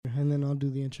and then I'll do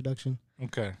the introduction.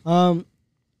 Okay.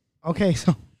 Okay,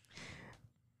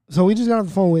 so we just got off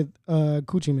the phone with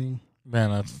Coochie Ming. Man,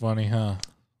 that's funny, huh?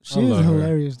 She is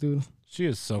hilarious, dude. She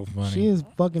is so funny. She is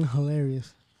fucking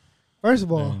hilarious. First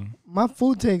of all, my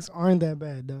food takes aren't that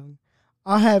bad, dog.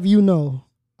 I'll have you know,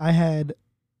 I had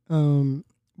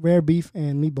rare beef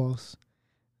and meatballs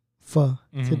pho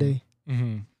today.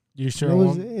 Mm-hmm. You sure?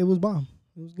 It was bomb.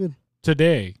 It was good.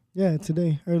 Today? Yeah,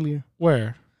 today, earlier.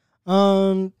 Where?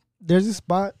 There's a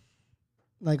spot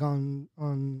like on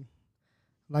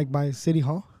like by City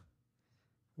Hall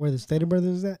where the Stater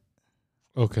Brothers is at.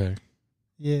 Okay.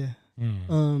 Yeah.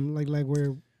 Like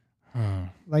where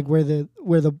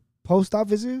the post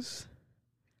office is.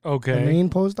 Okay. The main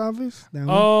post office. Down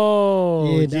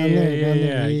there. Down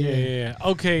there. Yeah.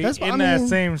 Okay, that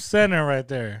same center right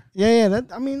there. Yeah.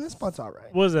 That spot's all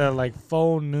right. Was that like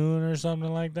Faux Noon or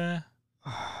something like that?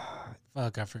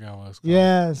 Fuck, I forgot what it was called.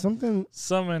 Yeah, something.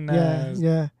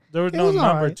 Yeah. There was no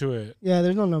number to it. Yeah,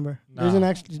 there's no number. Nah. There's an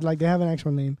actual, like they have an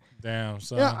actual name. Damn.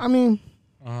 So. Yeah, I mean,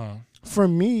 for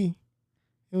me,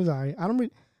 it was alright. I don't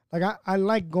really like. I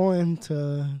like going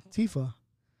to Tifa.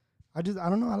 I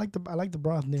don't know. I like the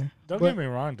broth there. Don't get me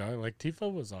wrong, dog. Like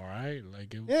Tifa was alright.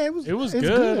 Like it was it's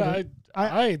good.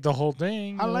 I ate the whole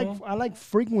thing. I like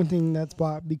frequenting that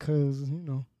spot because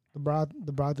the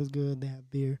broth is good. They have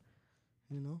beer,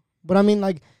 But I mean,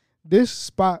 like this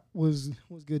spot was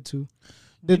good too.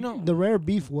 The rare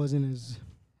beef wasn't as.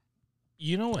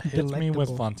 You know what hits me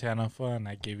with Fontana Pho, and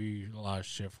I gave you a lot of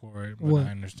shit for it, but I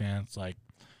understand. It's like,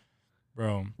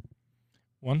 bro,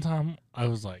 one time I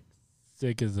was like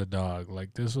sick as a dog.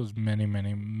 Like this was many,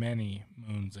 many, many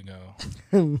moons ago,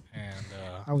 and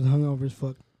I was hungover as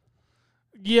fuck.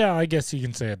 Yeah, I guess you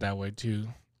can say it that way too.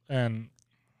 And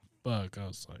fuck, I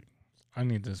was like, I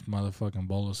need this motherfucking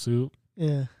bowl of soup.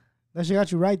 Yeah. That shit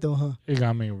got you right though, huh? It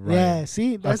got me right. Yeah,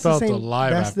 see, that's I felt the same,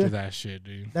 alive after that shit,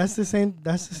 dude. That's the same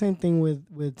thing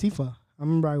with Tifa. I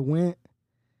remember I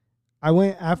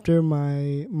went after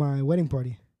my wedding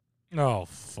party. Oh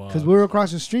fuck. Because we were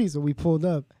across the street, so we pulled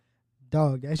up.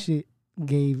 Dog, that shit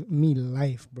gave me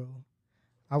life, bro.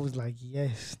 I was like,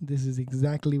 yes, this is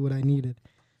exactly what I needed.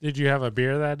 Did you have a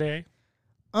beer that day?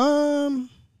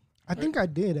 I think I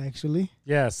did actually.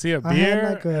 Yeah, see a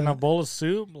beer and a bowl of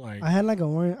soup. Like I had like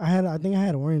orange. I think I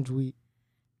had orange wheat.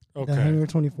 Okay. The Hangar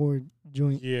 24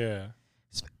 joint. Yeah.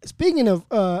 Speaking of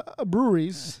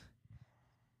breweries,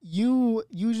 you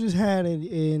just had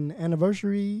an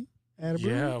anniversary at a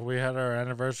brewery? Yeah, we had our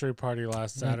anniversary party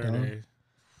last Saturday.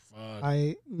 Fuck.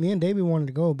 Me and David wanted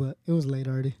to go, but it was late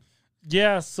already.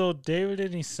 Yeah, so David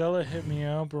and Isela hit me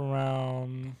up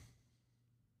around,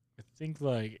 I think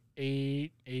like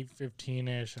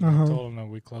 8:15ish, and I told them that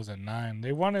we close at 9.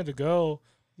 They wanted to go.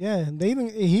 Yeah,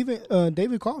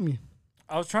 David called me.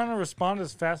 I was trying to respond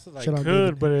as fast as I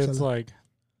could, but it's like,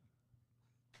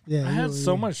 yeah, I had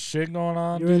so much shit going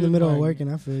on. You're in the middle of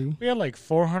working. I feel you. We had like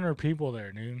 400 people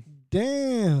there, dude.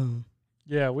 Damn.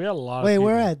 Yeah, we had a lot. Wait, of people.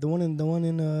 where at? The one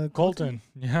in Colton.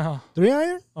 Yeah. 3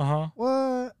 Iron?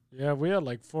 What? Yeah, we had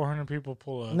like 400 people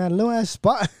pull up. In that little ass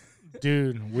spot.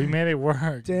 Dude, we made it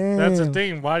work. Damn. That's the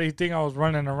thing. Why do you think I was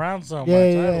running around so much? I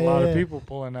had a lot of people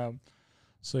pulling up.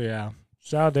 So yeah.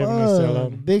 Shout out David and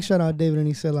Isela. Big shout out David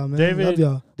and Isela, man. Love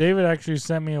y'all. David actually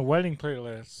sent me a wedding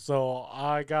playlist, so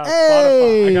I got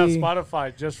Spotify. I got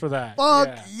Spotify just for that.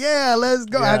 Fuck yeah, let's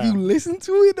go. Yeah. Have you listened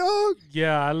to it, dog?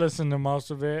 Yeah, I listened to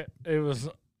most of it. It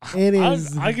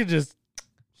is. I could just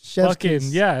Chef's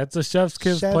Kiss. Yeah, it's a Chef's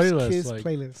Kiss playlist.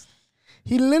 Playlist.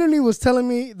 He literally was telling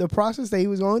me the process that he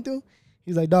was going through.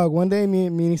 He's like, dog, one day me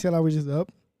and Isela were just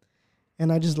up.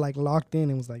 And I just like locked in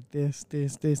and was like this.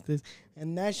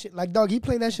 And that shit, like, dog, he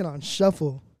played that shit on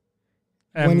shuffle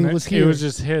and when he was here. It was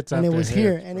just hits and after it was hits,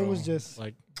 here. bro. And it was just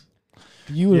like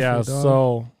beautiful. Yeah, dog.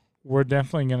 so we're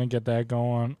definitely gonna get that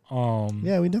going.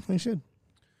 Yeah, we definitely should.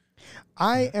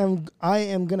 I am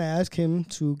gonna ask him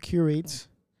to curate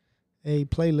a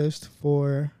playlist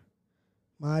for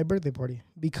my birthday party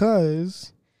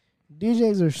because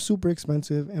DJs are super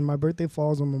expensive and my birthday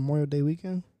falls on Memorial Day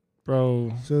weekend.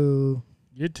 Bro. So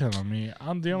you're telling me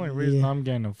the only reason I'm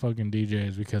getting a fucking DJ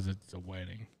is because it's a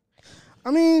wedding. I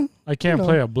mean, I can't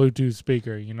play a Bluetooth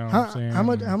speaker. You know what I'm saying? How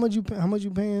much you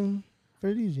paying for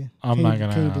a DJ? I'm not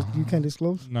gonna. You can't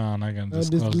disclose. No, I'm not gonna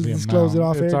disclose the disclose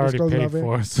amount. It off it's air. Already disclose paid it off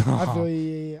for. Air. So I feel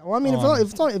yeah. Well, I mean,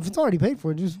 if it's already paid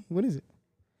for, just what is it?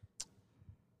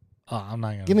 I'm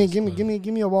not gonna. Give me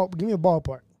a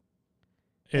ballpark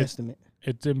estimate.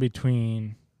 It's in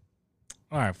between.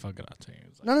 All right, fuck it. I'll tell you.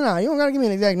 No. You don't gotta give me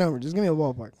an exact number. Just give me a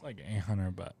ballpark. It's like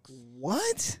 $800.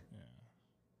 What? Yeah.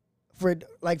 for a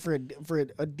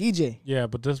DJ. Yeah,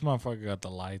 but this motherfucker got the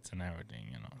lights and everything.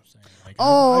 You know what I'm saying? Like,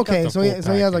 okay. So he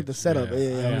has like the setup.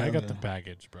 Yeah, I got the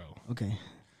package, bro. Okay.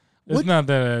 It's not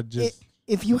that just.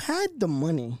 If you had the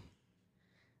money,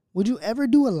 would you ever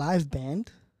do a live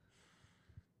band?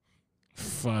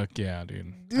 Fuck yeah,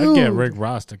 dude. I'd get Rick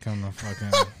Ross to come to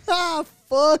fucking.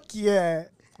 Fuck yeah.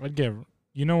 I'd get.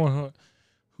 You know what?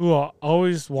 Who I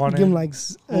always wanted. Give him like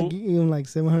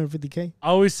 $750K. I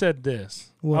always said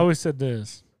this.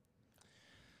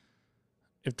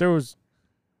 If there was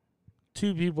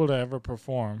 2 people to ever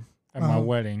perform at my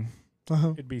wedding,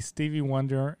 it'd be Stevie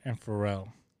Wonder and Pharrell.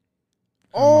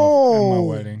 At my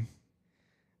wedding.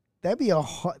 That'd be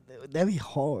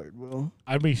hard, bro.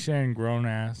 I'd be sharing grown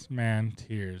ass man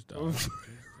tears, dog.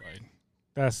 Like,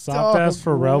 that soft ass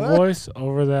Pharrell voice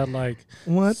over that like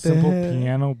simple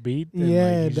piano beat. That,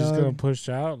 like, he's just gonna push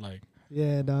out like.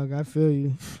 Yeah, dog. I feel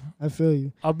you.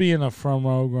 I'll be in a front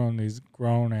row growing these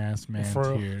grown ass man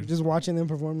tears. Just watching them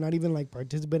perform, not even like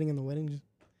participating in the wedding. Just...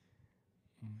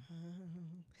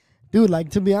 Dude, like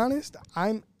to be honest,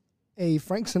 I'm a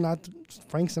Frank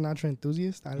Sinatra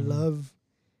enthusiast. I love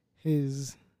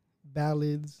his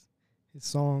ballads, his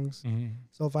songs.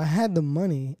 So if I had the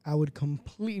money, I would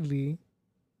completely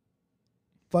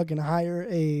fucking hire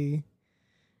a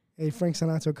Frank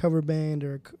Sinatra cover band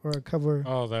or a cover.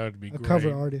 Oh, that would be great.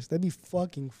 Cover artist. That'd be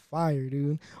fucking fire,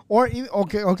 dude. Or even,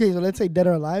 okay. So let's say dead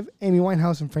or alive, Amy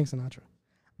Winehouse and Frank Sinatra.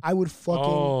 I would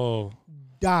fucking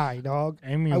die, dog.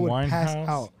 Amy Winehouse. I would pass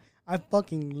out. I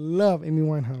fucking love Amy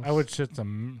Winehouse. I would shit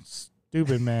some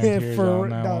stupid man tears on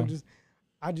that one.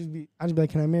 I'd just be like,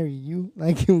 can I marry you?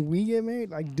 Like, can we get married?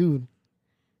 Like, dude,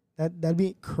 that'd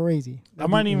be crazy. I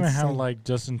might even have like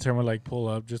Justin Timberlake pull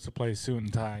up just to play suit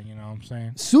and tie. You know what I'm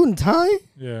saying? Suit and tie?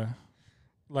 Yeah.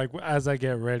 Like as I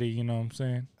get ready, you know what I'm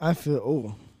saying? I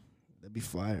feel that'd be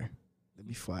fire.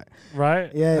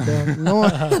 Right? Yeah, dog. No,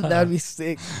 that'd be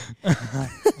sick.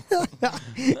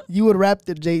 You would rap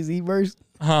the Jay-Z verse?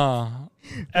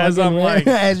 As I'm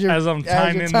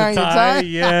tying in the tie.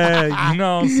 Yeah, you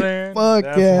know what I'm saying? Fuck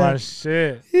That's my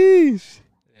shit. Yeesh.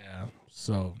 Yeah.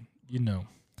 So, you know.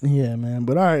 Yeah, man.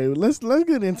 But all right, let's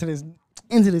get into this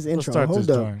intro.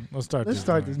 Hold up. Let's start this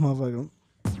motherfucker.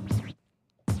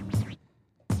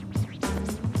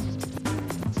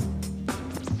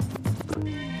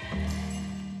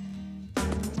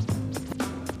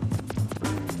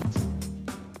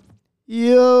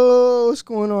 Yo, what's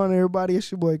going on, everybody? It's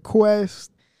your boy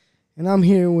Quest, and I'm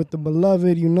here with the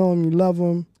beloved. You know him, you love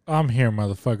him. I'm here,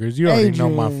 motherfuckers. You already know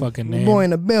my fucking name. Boy in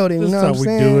the building. This you know is how what I'm we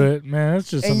saying? do it, man. It's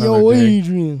just another yo, day.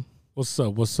 Adrian. What's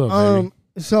up, baby?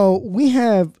 So we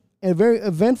have a very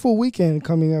eventful weekend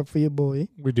coming up for your boy.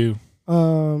 We do.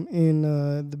 In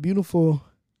the beautiful.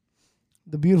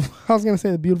 I was gonna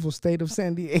say the beautiful state of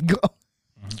San Diego.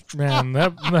 Man,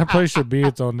 that place should be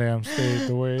its own damn state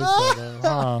the way it's set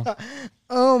up.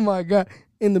 Oh my God.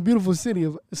 In the beautiful city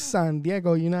of San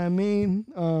Diego, you know what I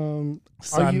mean?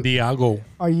 San Diego.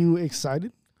 Are you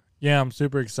excited? Yeah, I'm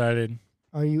super excited.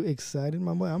 Are you excited,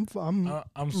 my boy? I'm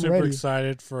super ready.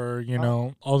 excited for,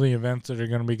 all the events that are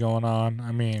going to be going on.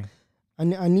 I mean,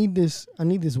 I need this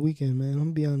weekend, man. I'm going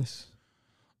to be honest.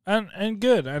 And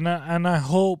good. And I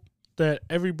hope that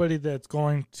everybody that's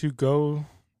going to go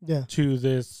to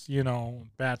this,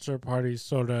 bachelor party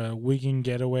sort of weekend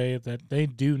getaway, that they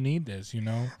do need this,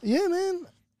 Yeah, man.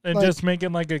 And just make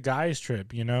it like a guy's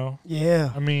trip,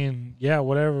 Yeah. I mean,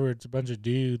 whatever. It's a bunch of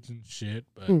dudes and shit,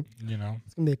 but, It's going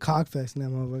to be a cock fest now,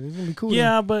 motherfucker. It's going to be cool.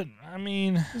 Yeah, but, I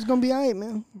mean. It's going to be all right,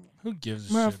 man. Who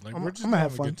gives a shit? Like, we're just going to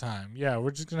have a good time. Yeah,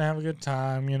 we're just going to have a good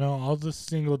time, all the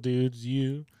single dudes,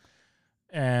 you,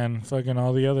 and fucking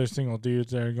all the other single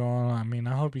dudes that are going on. I mean,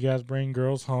 I hope you guys bring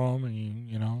girls home and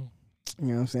you know. You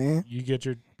know what I'm saying? You get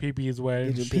your pee-pees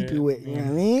wet. Get your pee-pee wet, you know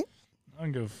what I mean? I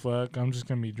don't give a fuck. I'm just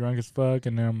going to be drunk as fuck,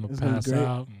 and then I'm going to pass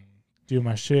out and do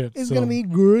my shit. It's going to be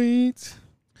great.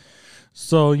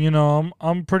 So,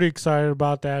 I'm pretty excited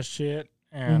about that shit,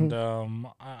 and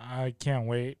I can't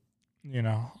wait.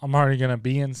 I'm already going to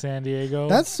be in San Diego.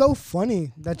 That's so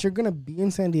funny that you're going to be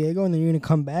in San Diego, and then you're going to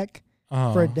come back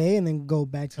for a day and then go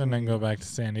back to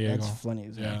San Diego. That's funny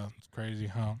as hell. Yeah, it's crazy,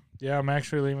 huh? Yeah, I'm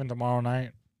actually leaving tomorrow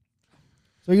night.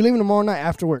 So you're leaving tomorrow night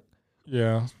after work?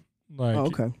 Yeah.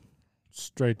 Okay.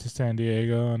 Straight to San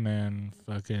Diego and then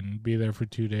fucking be there for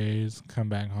 2 days, come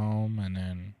back home, and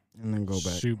then go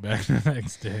back. Shoot back the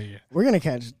next day. Yeah. We're going to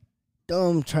catch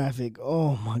dumb traffic.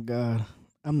 Oh, my God.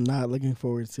 I'm not looking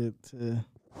forward to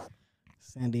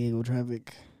San Diego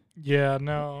traffic. Yeah,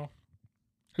 no.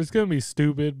 It's going to be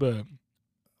stupid, but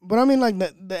I mean, like,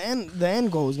 the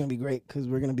end goal is going to be great because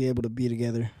we're going to be able to be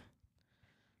together.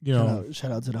 you know,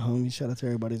 shout out to the homies. Shout out to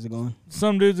everybody that's going.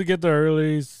 Some dudes will get there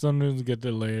early. Some dudes will get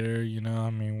there later. You know, I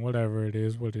mean, whatever it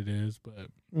is, what it is. But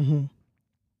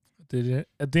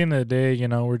at the end of the day, you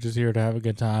know, we're just here to have a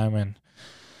good time. And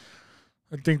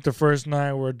I think the first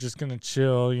night we're just gonna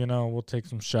chill. You know, we'll take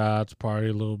some shots, party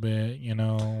a little bit. You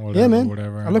know, whatever, yeah, man.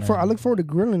 Whatever. I look forward to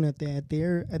grilling at the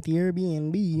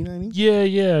Airbnb. You know what I mean?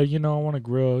 Yeah. You know, I want to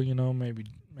grill. You know, maybe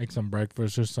make some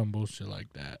breakfast or some bullshit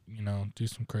like that. You know, do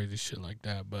some crazy shit like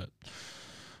that. But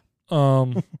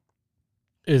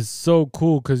it's so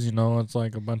cool because, you know, it's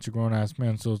like a bunch of grown ass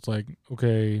men. So it's like,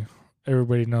 okay,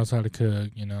 everybody knows how to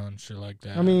cook, you know, and shit like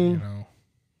that. I mean, you know,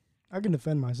 I can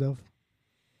defend myself.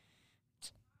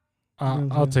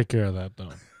 I'll take care of that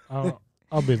though.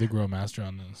 I'll be the grill master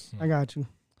on this. I got you.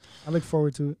 I look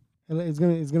forward to it. It's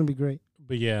gonna be great.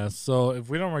 But yeah, so if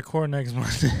we don't record next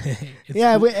Monday, we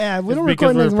don't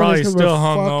record next Monday. We're probably still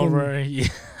hungover. Yeah.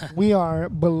 We are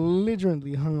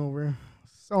belligerently hungover.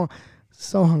 So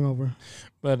hungover.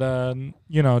 But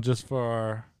you know, just for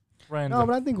our friends but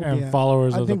I think we'll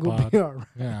followers of the pod. We'll be all right.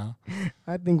 Yeah.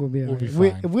 I think we'll be all right.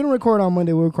 If we don't record on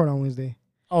Monday, we'll record on Wednesday.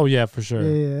 Oh yeah, for sure.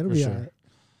 Yeah, it'll be all right.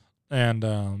 And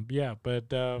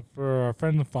for our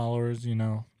friends and followers, you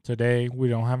know, today we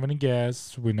don't have any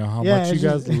guests. We know how much you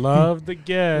guys love the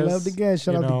guests. Love the guests.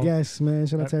 Shout out the guests, man.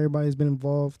 Shout out to everybody who's been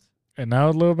involved. And that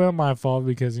was a little bit my fault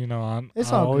because, you know, I'll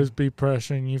always be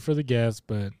pressuring you for the guests,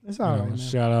 but it's all right, man.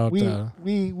 Shout out.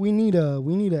 We need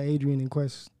a Adrian and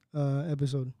Quest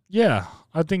episode. Yeah,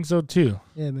 I think so too.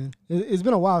 Yeah, man. It's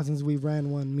been a while since we've ran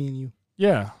one, me and you.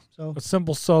 Yeah. So a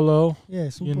simple solo. Yeah,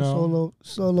 solo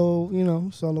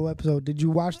episode. Did you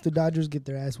watch the Dodgers get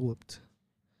their ass whooped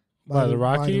by the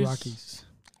Rockies?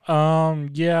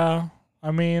 Yeah.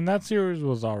 I mean, that series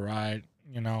was all right.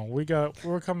 You know,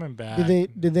 we're coming back.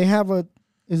 Did they have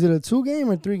is it a 2-game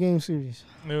or 3-game series?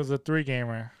 It was a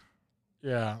 3-gamer.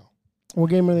 Yeah. What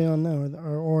game are they on now?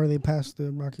 Or are they past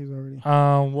the Rockies already?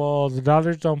 Well, the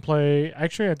Dodgers don't play.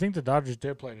 Actually, I think the Dodgers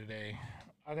did play today.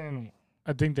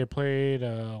 I think they played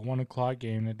a 1:00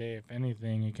 game today, if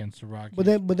anything, against the Rockies.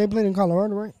 But they played in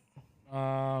Colorado, right?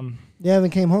 They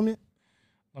haven't came home yet?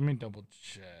 Let me double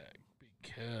check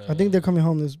because I think they're coming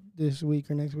home this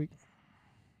week or next week.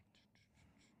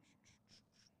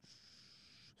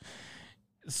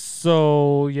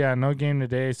 So yeah, no game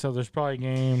today. So there's probably a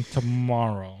game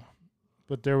tomorrow,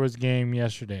 but there was a game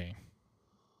yesterday,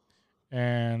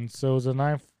 and so it was a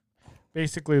 9.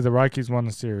 Basically, the Rockies won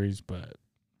the series, but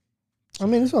I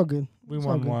mean it's all good. We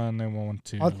won 1, they won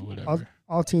 2, whatever.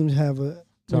 All teams have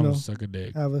suck a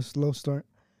dick. Have a slow start.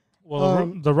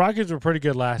 Well, the Rockies were pretty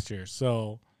good last year,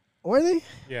 so were they?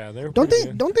 Yeah, they were. Don't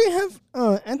they have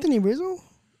Anthony Rizzo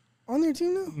on their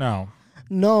team now?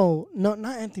 No, not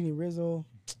Anthony Rizzo.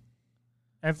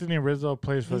 Anthony Rizzo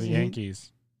plays for the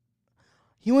Yankees.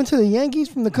 He went to the Yankees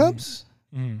from the Cubs?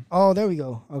 Mm-hmm. Oh, there we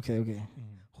go. Okay. Mm-hmm.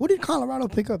 Who did Colorado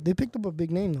pick up? They picked up a big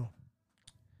name, though.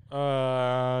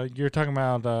 You're talking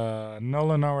about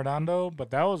Nolan Arenado,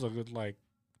 but that was a good, a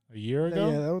year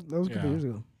ago? Yeah, that was a couple years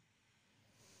ago.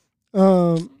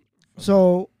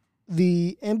 So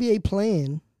the NBA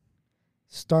play-in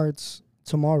starts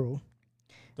tomorrow.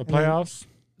 The playoffs?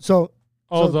 The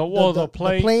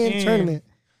play-in tournament.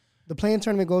 The play-in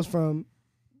tournament goes from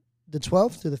the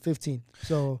 12th to the 15th.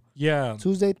 So yeah,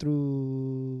 Tuesday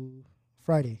through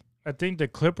Friday. I think the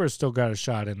Clippers still got a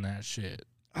shot in that shit.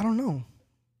 I don't know.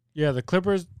 Yeah, the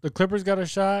Clippers got a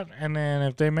shot, and then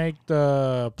if they make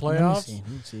the playoffs,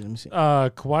 let me see.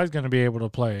 Kawhi's going to be able to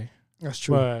play. That's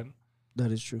true. But that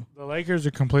is true. The Lakers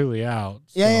are completely out.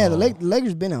 So. Yeah, the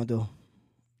Lakers been out though.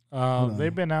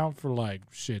 They've been out for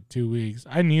 2 weeks.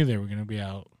 I knew they were going to be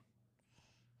out.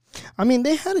 I mean,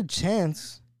 they had a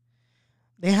chance.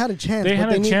 But they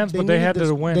had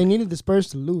to win. They needed the Spurs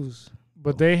to lose.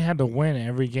 But they had to win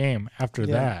every game after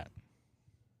that.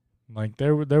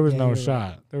 There was no shot.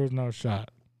 Right. There was no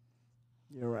shot.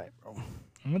 You're right, bro.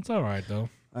 It's all right, though.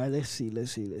 All right, let's see.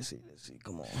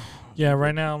 Come on. Yeah,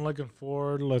 right now I'm looking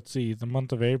forward. Let's see, the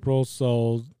month of April.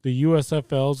 So the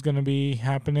USFL is going to be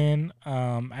happening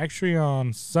actually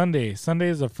on Sunday. Sunday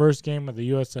is the first game of the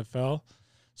USFL.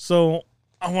 So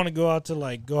I want to go out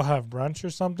to go have brunch or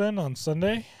something on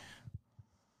Sunday.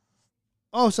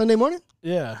 Oh, Sunday morning?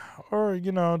 Yeah. Or,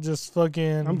 just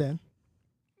fucking. I'm down.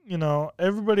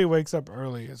 Everybody wakes up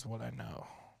early is what I know.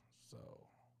 So.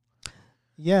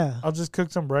 Yeah. I'll just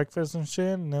cook some breakfast and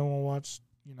shit, and then we'll watch,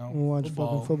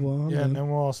 football. Yeah, and then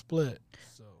we'll all split.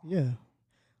 So. Yeah.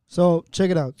 So,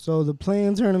 check it out. So, the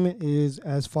play-in tournament is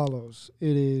as follows.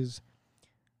 It is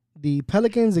the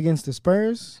Pelicans against the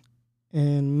Spurs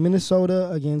and Minnesota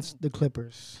against the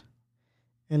Clippers.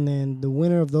 And then the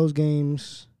winner of those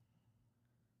games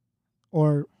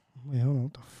or wait, hold on,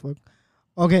 what the fuck?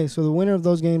 Okay, so the winner of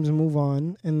those games move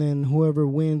on, and then whoever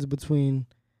wins between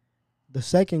the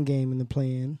second game in the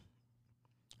play-in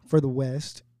for the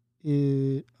West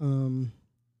it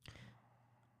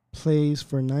plays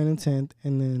for 9 and 10th,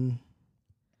 and then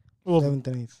 7th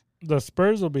and 8th. The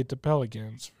Spurs will beat the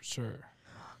Pelicans for sure.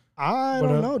 I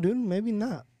don't know, dude. Maybe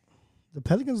not. The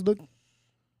Pelicans look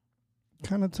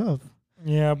kind of tough.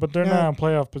 Yeah, but they're not in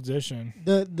playoff position.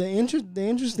 The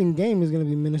interesting game is going to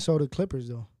be Minnesota Clippers,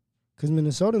 though, because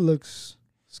Minnesota looks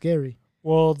scary.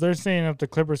 Well, they're saying if the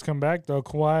Clippers come back, though,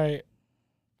 Kawhi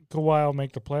will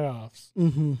make the playoffs.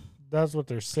 Mm-hmm. That's what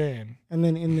they're saying. And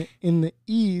then in the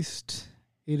East,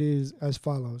 it is as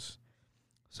follows.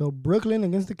 So Brooklyn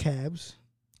against the Cavs.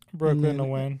 Brooklyn to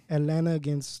win. Atlanta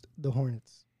against the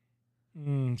Hornets.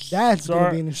 That's going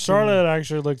to be interesting. Charlotte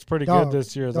actually looks pretty good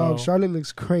this year, though. Charlotte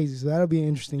looks crazy, so that'll be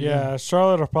interesting. Yeah,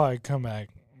 Charlotte will probably come back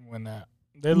and win that.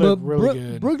 They look really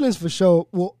good. Brooklyn's for sure.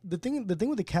 Well, the thing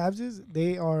with the Cavs is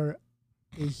they are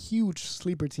a huge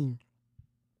sleeper team.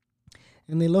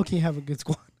 And they low-key have a good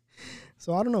squad.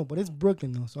 So I don't know, but it's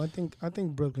Brooklyn though. So I think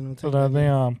Brooklyn will take. So are they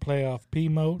on playoff P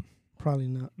mode? Probably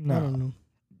not. No. I don't know.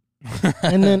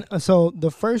 And then so the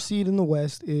first seed in the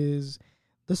West is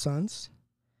the Suns.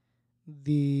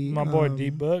 My boy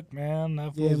D-Book, man,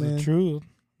 that was the truth.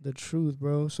 The truth,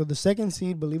 bro. So the second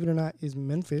seed, believe it or not, is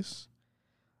Memphis.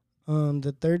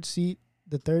 The third seed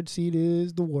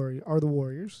is the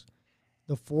Warriors.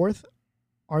 The fourth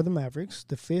are the Mavericks.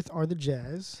 The fifth are the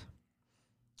Jazz.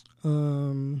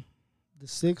 The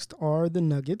sixth are the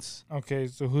Nuggets. Okay,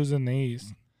 so who's in the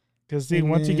East? Because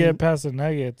once you get past the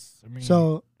Nuggets, I mean,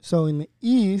 so in the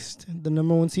East, the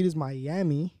number one seed is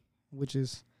Miami, which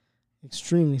is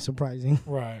extremely surprising,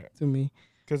 right, to me,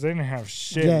 because they didn't have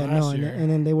shit last year.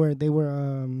 And then they were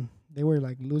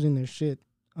like losing their shit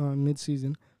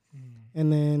mid-season.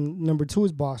 And then number 2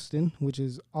 is Boston, which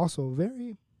is also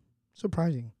very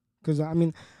surprising because I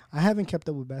mean I haven't kept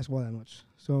up with basketball that much,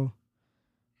 so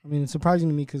I mean it's surprising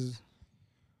to me because.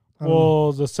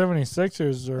 Well, the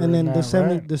 76ers are, and then the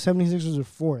 76ers are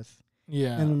 4th.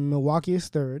 Yeah, and Milwaukee is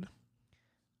 3rd.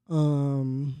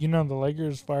 You know the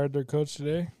Lakers fired their coach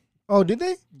today. Oh, did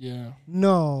they? Yeah.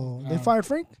 No, they fired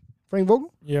Frank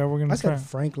Vogel. Yeah, we're gonna. I said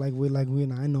Frank like we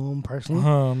and I know him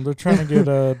personally. They're trying to get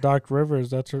Doc Rivers.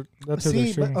 That's who they're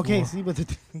shooting for.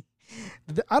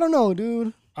 But I don't know,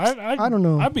 dude. I don't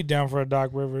know. I'd be down for a Doc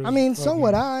Rivers. I mean, so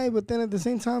would I. But then at the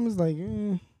same time, it's like.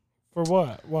 For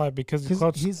what? Why? Because he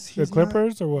coached the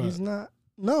Clippers or what? He's not.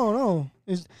 No.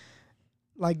 It's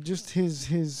like just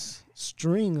his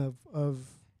string of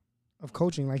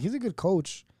coaching. Like he's a good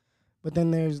coach, but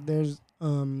then there's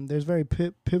very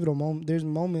pivotal moments. There's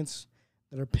moments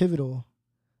that are pivotal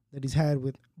that he's had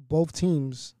with both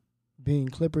teams, being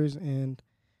Clippers and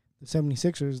the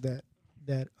 76ers. That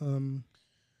I don't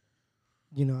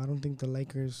think the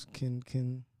Lakers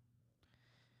can.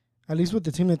 At least with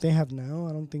the team that they have now,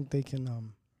 I don't think they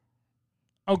can.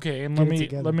 Okay, and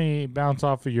let me bounce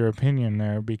off of your opinion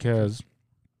there because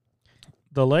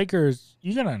the Lakers,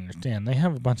 you gotta understand, they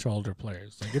have a bunch of older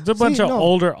players. Like it's a bunch of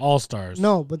older all-stars.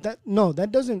 No, but that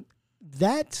doesn't.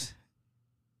 That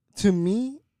to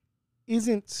me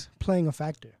isn't playing a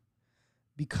factor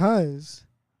because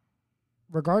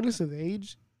regardless of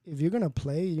age, if you're gonna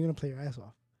play, you're gonna play your ass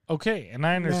off. Okay, and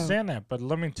I understand that, but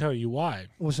let me tell you why.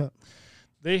 What's up?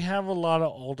 They have a lot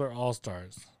of older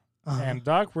all-stars. And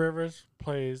Doc Rivers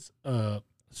plays a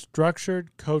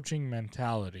structured coaching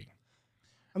mentality.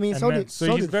 I mean, so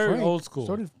he's very Frank. old school.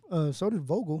 So did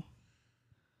Vogel.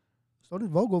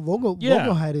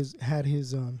 Vogel had his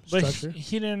structure. But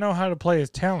he didn't know how to play his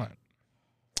talent.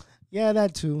 Yeah,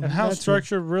 that too. And how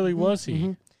structured really was he?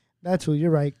 Mm-hmm. That too.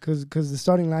 You're right, because the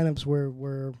starting lineups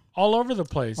were all over the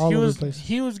place. He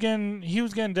was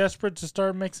getting desperate to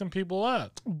start mixing people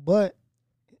up. But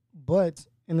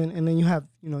and then you have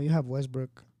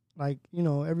Westbrook, like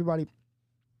everybody.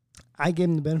 I gave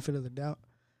him the benefit of the doubt,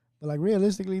 but like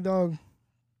realistically, dog,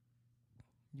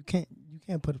 you can't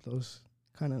put up those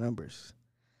kind of numbers.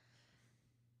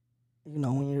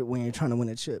 When you're trying to win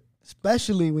a chip,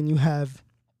 especially when you have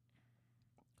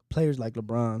players like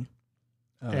LeBron,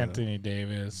 Anthony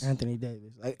Davis.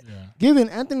 Given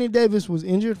Anthony Davis was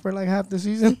injured for like half the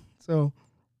season, so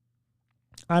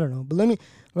I don't know. But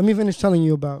let me finish telling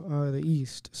you about the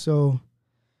East. So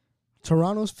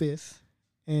Toronto's 5th,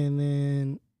 and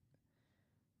then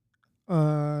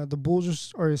the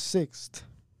Bulls are 6th.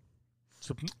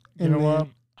 So, you know what?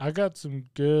 I got some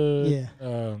good.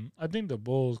 Yeah. I think the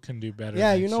Bulls can do better.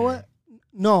 Yeah, you know what?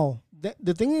 No,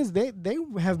 the thing is they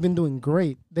have been doing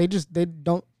great. They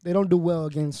don't do well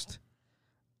against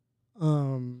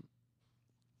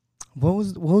What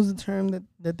was the term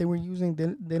that they were using?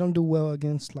 They don't do well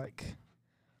against like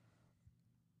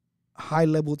high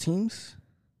level teams.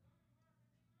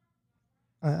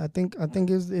 I think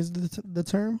is the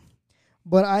term,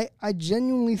 but I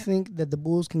genuinely think that the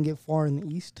Bulls can get far in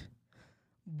the East,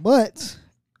 but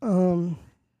the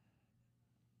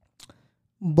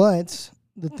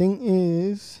thing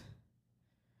is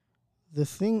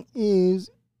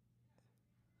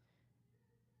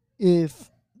if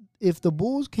the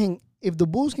Bulls can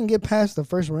get past the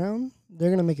first round, they're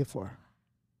gonna make it far.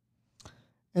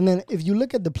 And then if you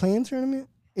look at the play-in tournament,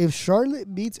 if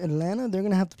Charlotte beats Atlanta, they're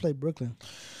gonna have to play Brooklyn.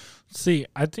 See,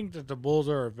 I think that the Bulls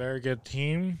are a very good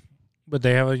team, but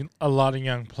they have a lot of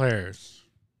young players.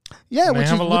 Yeah, which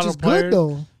is good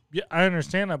though. Yeah, I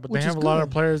understand that, but they have a lot of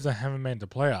players that haven't made the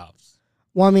playoffs.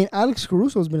 Well, I mean, Alex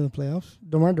Caruso's been in the playoffs.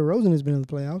 DeMar DeRozan has been in the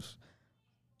playoffs.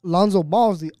 Lonzo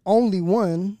Ball's the only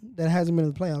one that hasn't been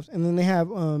in the playoffs. And then they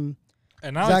have and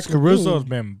Alex Caruso has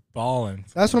been balling.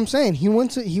 That's what I'm saying. He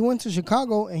went to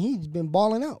Chicago and he's been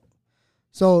balling out.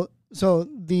 So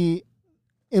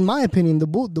in my opinion, the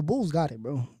Bulls got it,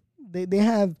 bro. They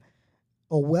have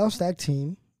a well-stacked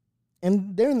team,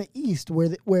 and they're in the East where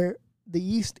the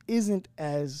East isn't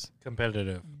as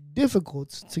competitive, difficult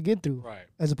to get through, right,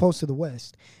 as opposed to the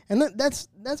West. And that's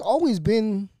always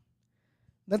been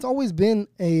a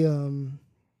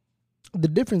the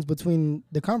difference between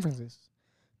the conferences.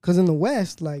 Because in the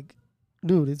West, like,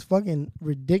 dude, it's fucking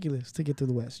ridiculous to get through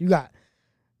the West. You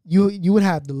would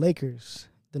have the Lakers,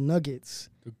 the Nuggets,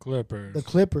 the Clippers,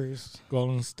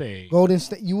 Golden State.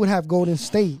 You would have Golden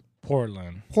State,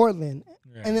 Portland,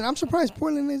 yeah. And then I'm surprised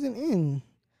Portland isn't in.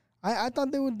 I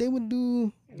thought they would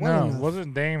do well enough.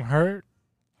 Wasn't Dame hurt?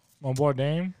 My boy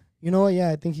Dame. You know what? Yeah,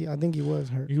 I think he was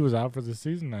hurt. He was out for the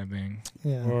season, I think.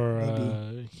 Yeah, or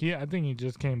I think he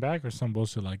just came back or some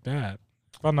bullshit like that.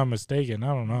 If I'm not mistaken,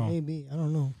 I don't know. Maybe, I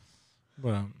don't know.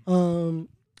 But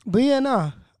yeah,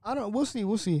 nah. I don't. We'll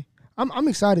see. I'm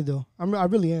excited though. I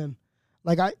really am.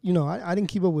 Like I didn't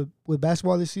keep up with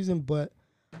basketball this season, but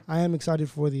I am excited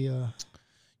for the.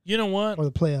 You know what? For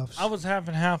the playoffs. I was half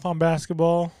and half on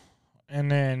basketball,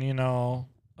 and then I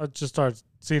just started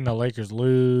seeing the Lakers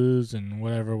lose and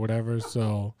whatever.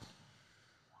 So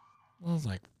I was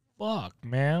like, "Fuck,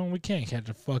 man, we can't catch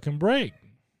a fucking break.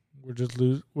 We're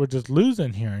just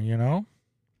losing here,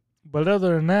 But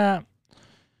other than that,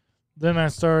 then I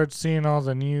started seeing all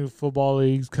the new football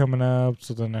leagues coming up.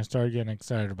 So then I started getting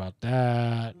excited about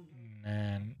that.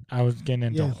 And I was getting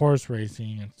into horse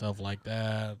racing and stuff like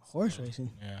that. Horse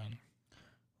racing? Yeah.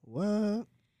 What?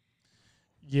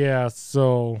 Yeah,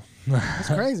 so. That's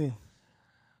crazy.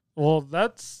 Well,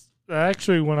 that's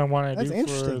actually what I want to do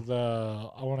interesting.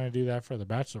 I want to do that for the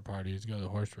bachelor party is go to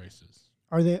horse races.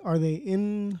 Are they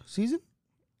in season?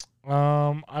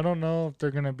 I don't know if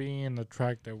they're going to be in the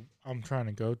track that I'm trying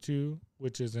to go to,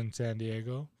 which is in San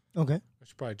Diego. Okay. I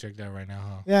should probably check that right now,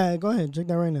 huh? Yeah, go ahead. Check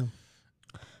that right now.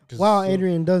 While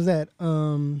Adrian does that,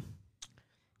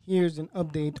 here's an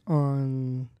update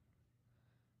on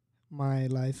my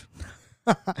life.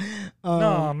 No,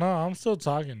 I'm still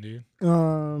talking, dude.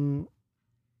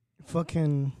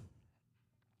 Fucking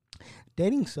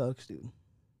dating sucks, dude.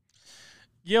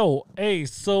 Yo, hey,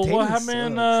 so dating what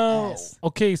happened?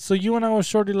 Okay, so you and I was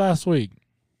shorty last week.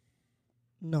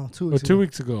 No, 2 weeks ago. 2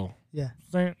 weeks ago. Yeah.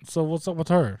 So what's up with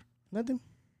her? Nothing.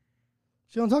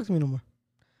 She don't talk to me no more.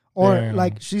 Or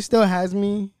like she still has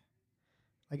me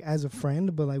like as a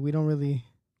friend, but like we don't really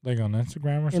like on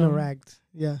Instagram or interact. Something?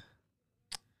 Yeah.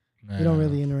 Man. We don't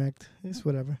really interact. It's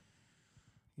whatever.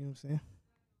 You know what I'm saying?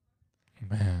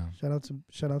 Man.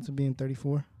 Shout out to being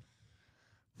 34.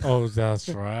 Oh, that's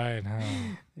right, huh?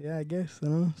 Yeah, I guess. I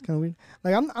don't know. It's kind of weird.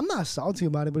 Like I'm not salty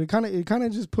about it, but it kind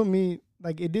of just put me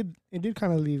like it did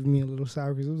kind of leave me a little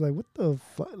sour because it was like, what the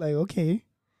fuck? Like, okay,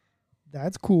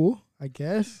 that's cool, I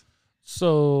guess.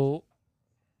 So,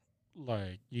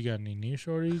 like, you got any new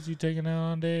shorties you taking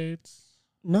out on dates?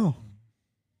 No.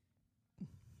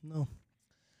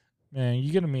 Man,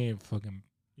 you're gonna meet a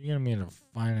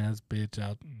fine ass bitch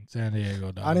out in San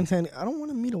Diego, dog. I don't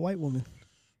want to meet a white woman.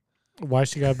 Why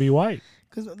she gotta be white?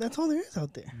 Because that's all there is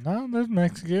out there. No, there's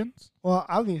Mexicans. Well,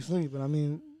 obviously, but I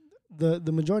mean, the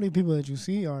majority of people that you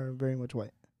see are very much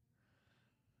white.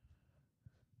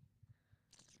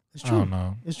 It's true. I don't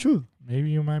know. It's true. Maybe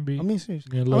you might be. I mean,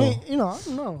 seriously. I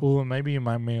don't know. Well, maybe you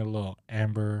might meet a little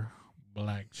amber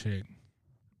black chick.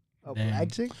 A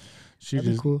black chick?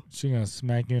 That'd be cool. She gonna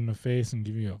smack you in the face and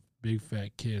give you a big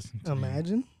fat kiss.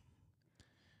 Imagine.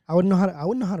 I wouldn't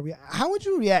know how to react. How would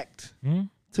you react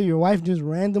to your wife just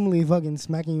randomly fucking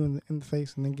smacking you in the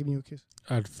face and then giving you a kiss?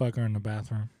 I'd fuck her in the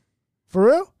bathroom. For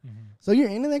real? Mm-hmm. So you're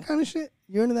into that kind of shit?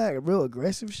 You're into that real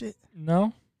aggressive shit?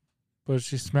 No, but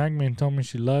she smacked me and told me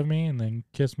she loved me, and then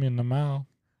kissed me in the mouth.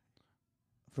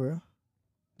 For real?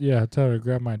 Yeah, I told her to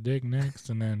grab my dick next,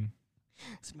 and then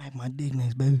smack my dick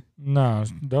next, baby. No,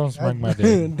 don't smack my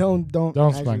dick. Don't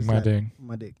smack my dick.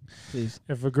 My dick, please.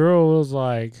 If a girl was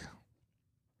like,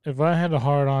 if I had a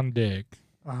hard-on dick,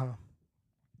 and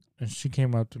she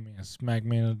came up to me and smacked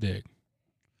me in the dick,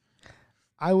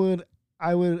 I would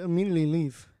immediately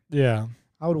leave. Yeah,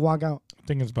 I would walk out. I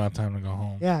think it's about time to go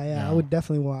home. Yeah. I would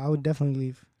definitely walk. I would definitely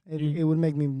leave. It would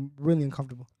make me really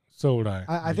uncomfortable. So would I.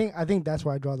 I think that's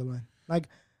where I draw the line. Like,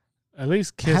 at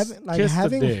least kiss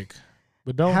the dick,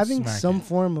 but don't having smack some it.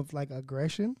 form of like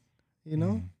aggression, you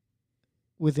know,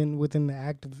 within the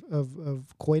act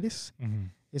of coitus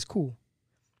is cool.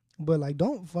 But like,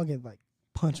 don't fucking like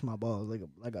punch my balls like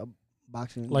a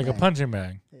boxing like bag. A punching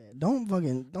bag. Yeah, don't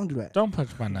do that. Don't punch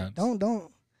my nuts.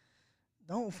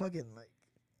 Don't fucking like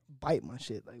bite my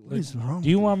shit. Like, what is wrong? Do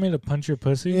you want me to punch your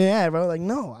pussy? Yeah, bro. Like,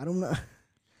 no, I don't know.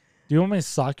 Do you want me to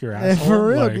sock your asshole? For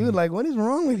real, dude. Like, what is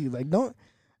wrong with you? Like, don't.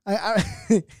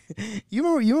 You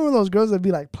remember those girls that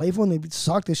be like playful and they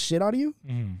sock the shit out of you?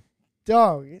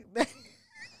 Dog.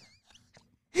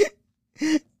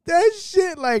 That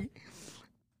shit, like,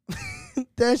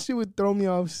 that shit would throw me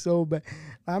off so bad.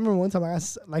 I remember one time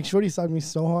Shorty socked me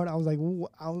so hard. I was like,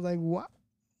 what?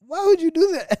 Why would you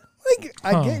do that? Like,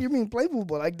 I get you're being playful,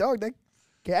 but like, dog, that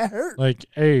can't hurt. Like,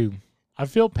 hey, I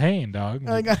feel pain, dog.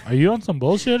 Like, are you on some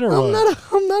bullshit or what?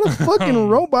 I'm not a fucking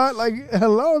robot. Like,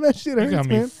 hello, that shit hurts, you got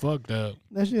me man. fucked up.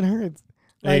 That shit hurts.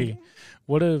 Hey, like,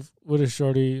 what if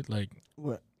Shorty like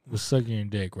what was sucking your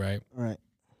dick, right? Right.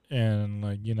 And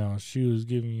like, you know, she was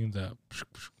giving you the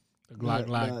Glock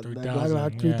 3000.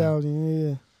 Glock 3000,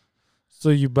 yeah. So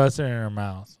you bust it in her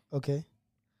mouth. Okay.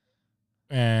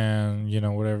 And, you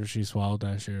know, whatever, she swallowed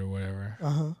that shit or whatever.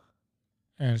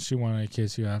 And she wanted to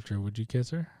kiss you after. Would you kiss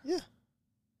her? Yeah.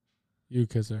 You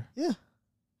kiss her? Yeah.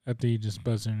 After you just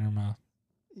bust it in her mouth?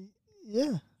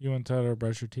 Yeah. You want to tell her to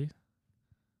brush your teeth?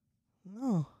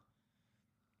 No.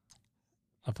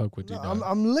 I fuck with you, dog.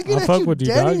 I'm looking at you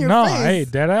dead in your face. Hey,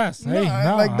 dead ass. No, hey,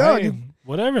 no, like, dog, hey,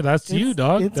 whatever. That's you,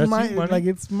 dog. It's that's my you, buddy. like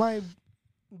it's my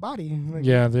body. Like,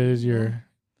 yeah, there's your.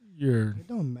 It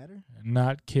don't matter.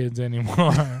 Not kids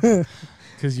anymore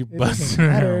because you busted in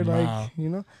her like mouth. You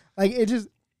know, like it just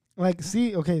like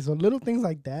see. Okay, so little things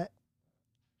like that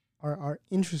are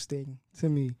interesting to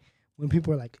me when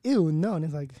people are like, "Ew, no," and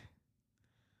it's like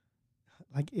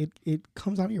it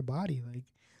comes out of your body.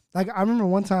 Like I remember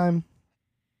one time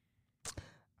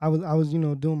I was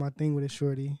doing my thing with a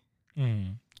shorty.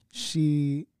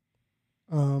 She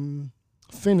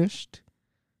finished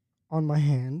on my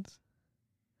hands.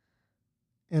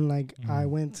 And, like, I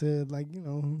went to, like,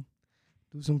 do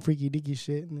some freaky dicky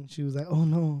shit. And then she was like, oh,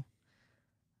 no.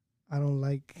 I don't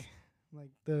like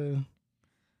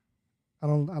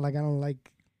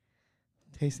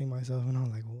tasting myself. And I was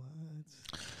like, what?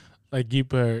 Like, you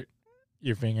put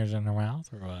your fingers in her mouth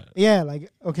or what? Yeah, like,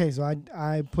 okay, so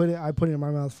I put it in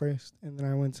my mouth first. And then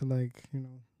I went to, like,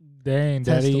 dang,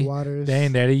 test daddy. the waters.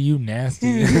 Dang, daddy, you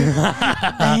nasty.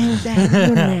 Dang, daddy,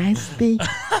 you nasty.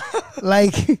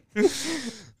 Like...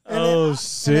 Oh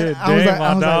shit! I was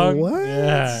my dog. Like, what?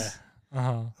 Yeah.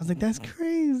 I was like, that's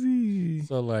crazy.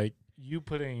 So like, you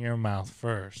put it in your mouth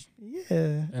first.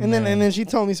 Yeah. And then she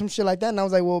told me some shit like that, and I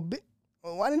was like, well,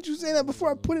 why didn't you say that before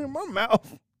I put it in my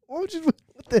mouth?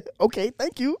 Okay,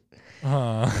 thank you.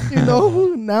 Now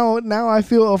I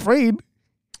feel afraid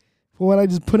for what I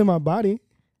just put in my body.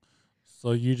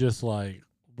 So you just like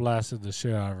blasted the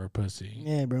shit out of her pussy.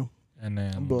 Yeah, bro. And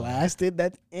then blasted?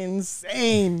 That's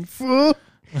insane, fool.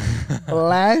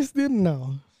 Blasted?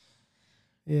 No.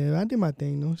 Yeah, I did my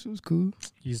thing, though. She was cool.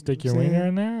 You stick your wiener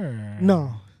in there? Or?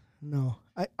 No.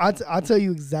 I'll tell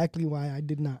you exactly why I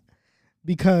did not.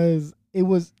 Because it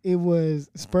was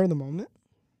spur of the moment,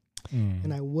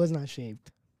 and I was not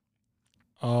shaved.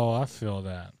 Oh, I feel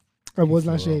that. I was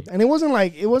not shaved. And it wasn't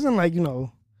like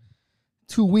 2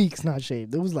 weeks not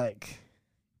shaved. It was like...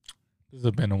 This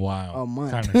has been a while. A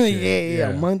month. Kind of shit.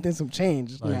 Yeah, a month and some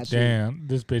change. Like, damn,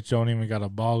 this bitch don't even got a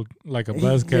ball, like a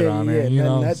buzz cut on her. You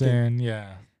know what I'm saying?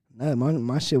 Yeah. Nah,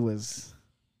 my shit was...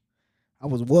 I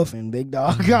was woofing, big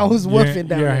dog. I was woofing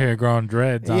down You're there. Here growing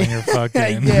dreads on your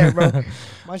fucking... Yeah, bro.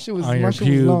 My shit was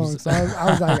long. So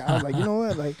I was like, you know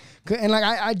what? Like, and like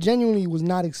I genuinely was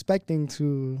not expecting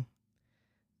to,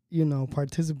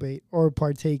 participate or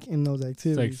partake in those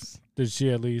activities. Like, did she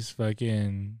at least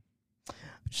fucking...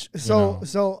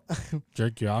 So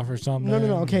jerk you off or something?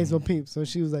 No. Okay, so peep. So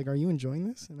she was like, "Are you enjoying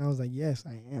this?" And I was like, "Yes,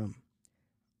 I am."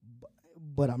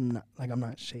 But I'm not. Like, I'm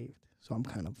not shaved, so I'm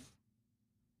kind of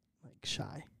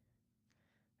shy.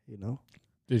 You know.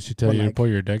 Did she tell you to pull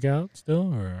your dick out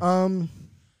still, or?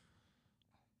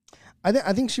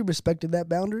 I think she respected that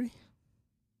boundary.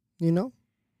 You know,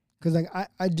 because like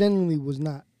I genuinely was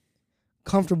not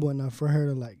comfortable enough for her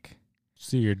to like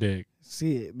see your dick,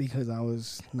 see it because I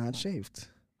was not shaved.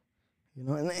 You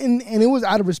know, and it was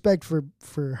out of respect for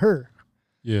her.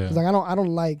 Yeah. Because like I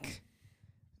don't like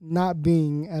not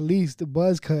being at least a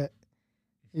buzz cut.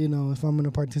 You know, if I'm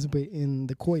gonna participate in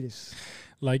the coitus.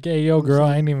 Like, hey, yo, girl,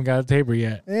 I ain't even got a taper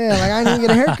yet. Yeah, like I ain't even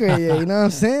get a haircut yet. You know what I'm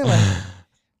saying? Like,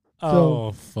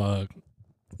 oh fuck.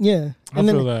 Yeah, I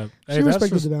feel that. Hey,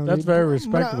 respected the boundary. That's very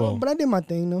respectable. But I did my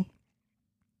thing, though.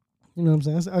 You know what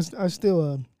I'm saying? I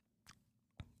still,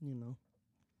 you know,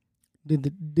 did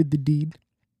the deed.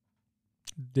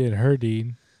 Did her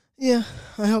deed. Yeah,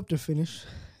 I helped her finish,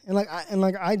 and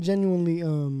I genuinely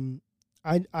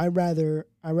I rather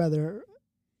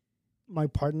my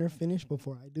partner finish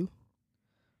before I do,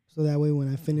 so that way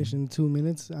when I finish in 2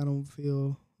 minutes, I don't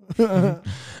feel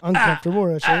uncomfortable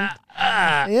or ashamed.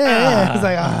 Yeah. It's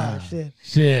like,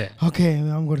 shit. Okay,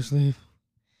 I'm going to sleep.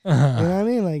 You know what I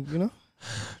mean? Like, you know.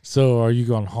 So, are you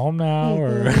going home now,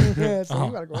 or? Yeah, so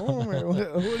you gotta go home. Or what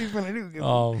are you finna do?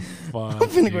 Oh fuck! I'm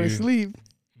finna go to sleep.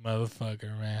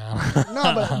 Motherfucker, man.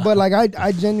 No, but like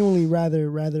I genuinely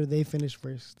rather they finish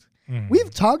first.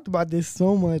 We've talked about this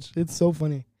so much. It's so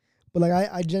funny, but like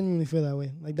I genuinely feel that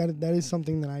way. Like that is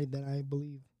something that I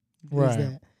believe. Right. Is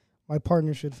that my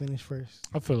partner should finish first.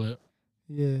 I feel it.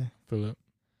 Yeah. Feel it.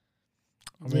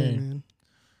 I mean, man.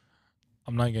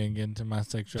 I'm not gonna get into my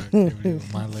sexual activity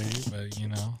with my lady, but you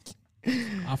know,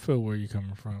 I feel where you're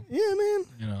coming from. Yeah,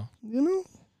 man. You know,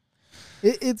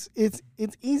 it's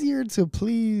easier to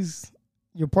please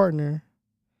your partner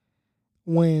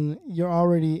when you're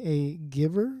already a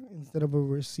giver instead of a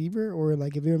receiver, or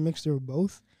like if you're a mixture of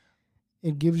both,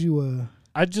 it gives you a.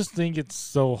 I just think it's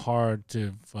so hard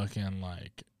to fucking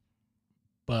like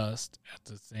bust at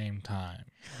the same time,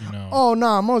 you know. Oh no,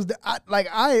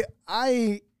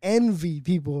 I envy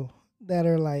people that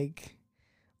are like,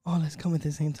 oh, let's come at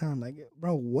the same time. Like,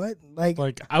 bro, what? Like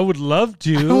I would love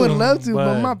to. I would love to,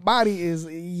 but my body is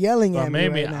yelling at me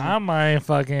right now. I might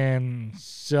fucking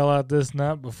shell out this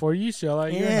nut before you shell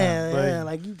out your nut. Yeah,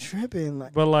 like you tripping.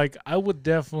 Like, but like, I would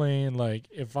definitely like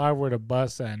if I were to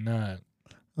bust that nut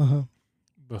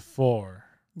before.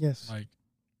 Yes. Like,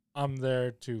 I'm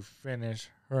there to finish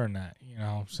her nut. You know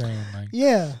what I'm saying? Like,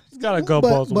 yeah, it's gotta go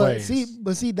both ways.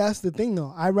 See, that's the thing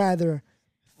though. I rather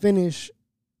finish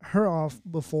her off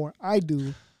before I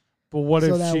do. But what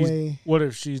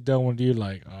if she's done with you?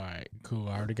 Like, all right, cool.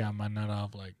 I already got my nut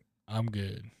off. Like, I'm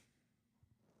good.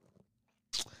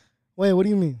 Wait, what do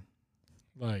you mean?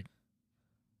 Like,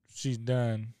 she's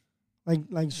done.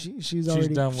 Like she's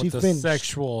already done with the finished.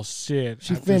 Sexual shit.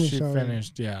 She after finished. She already.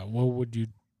 finished. Yeah. What would you?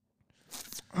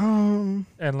 And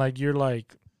like you're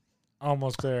like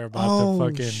almost there about to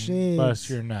fucking bust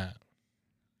your nut.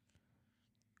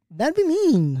 That'd be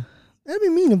mean. That'd be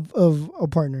mean of a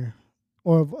partner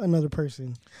or of another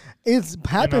person. It's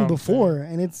happened before,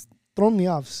 and it's thrown me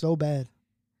off so bad.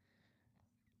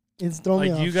 It's thrown me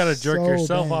off. Like you gotta jerk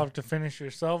yourself off to finish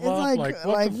yourself off. Like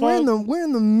what the fuck? We're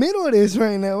in the middle of this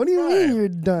right now. What do you mean you're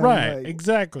done? Right, like,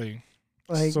 exactly.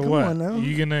 Like, so come what? on now.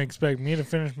 You gonna expect me to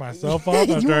finish myself off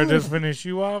after I just finish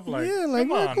you off? Like, yeah, like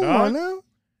come on now.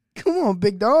 Come on,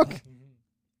 big dog.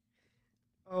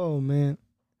 Oh man.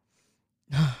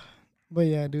 But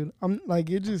yeah, dude, I'm like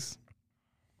it's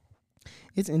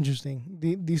interesting.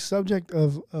 The subject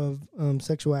of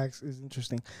sexual acts is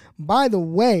interesting. By the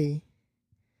way,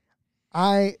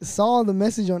 I saw the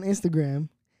message on Instagram,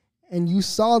 and you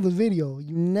saw the video.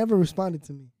 You never responded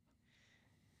to me.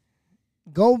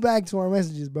 Go back to our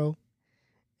messages, bro,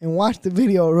 and watch the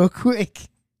video real quick.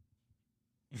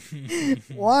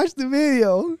 Watch the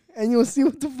video, and you'll see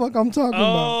what the fuck I'm talking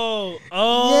about.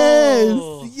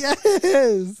 Oh,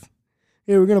 yes.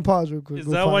 Here, we're gonna pause real quick. Is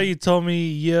that why you told me,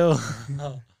 yo?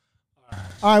 All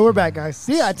right, we're back, guys.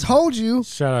 See, I told you.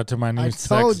 Shout out to my new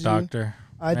sex doctor.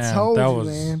 I told you, man. That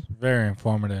was very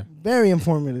informative. Very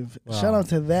informative. Wow. Shout out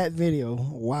to that video.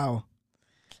 Wow.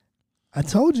 I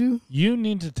told you. You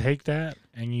need to take that,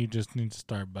 and you just need to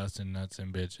start busting nuts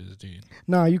and bitches, dude.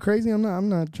 Nah, you crazy? I'm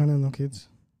not trying to have no kids.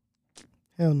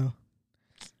 Hell no.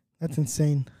 That's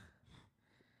insane.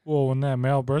 Well, when that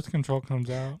male birth control comes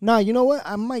out. Nah, you know what?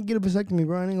 I might get a vasectomy,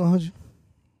 bro. I ain't gonna hold you.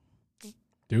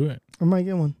 Do it. I might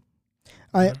get one.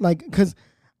 Cause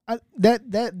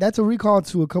that's a recall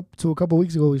to a couple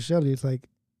weeks ago with Shelly. It's like,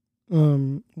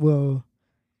 well,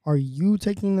 are you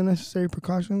taking the necessary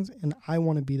precautions? And I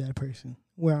want to be that person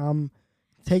where I'm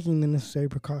taking the necessary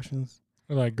precautions.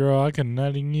 Like, girl, I can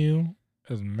nutting you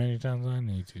as many times as I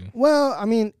need to. Well, I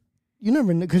mean, you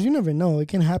never know, because you never know. It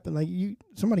can happen. Like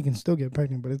somebody can still get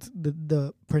pregnant, but it's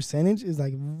the percentage is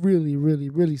like really, really,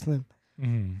 really slim.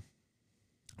 Mm-hmm.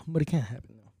 But it can't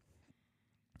happen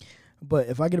though. But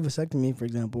if I get a vasectomy, for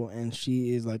example, and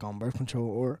she is like on birth control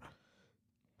or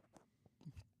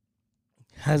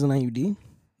has an IUD,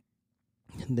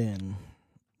 then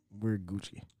we're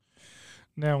Gucci.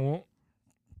 Now,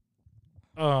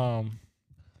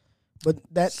 but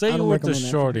that say you with the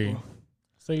shorty.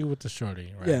 Say you with the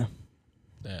shorty, right? Yeah.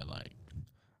 That like.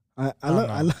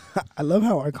 I love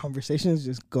how our conversations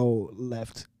just go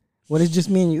left. When it's just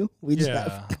me and you, we just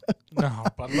have no.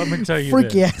 But let me tell you,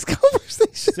 freaky ass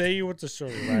conversation. Say you with the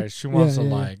shorty, right? She wants to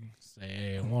like say,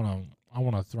 hey, I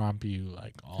wanna thromp you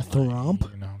like all night.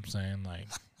 Thromp? You know what I'm saying? Like,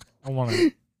 I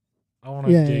wanna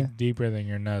dig deeper than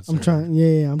your nuts. I'm trying.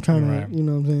 I'm trying right. to. You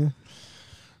know what I'm saying?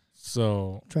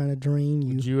 So trying to drain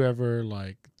you. Would you ever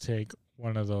like take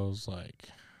one of those like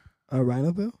a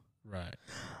Rhino pill? Right.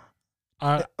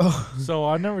 So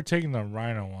I've never taken the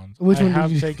Rhino ones. Which one have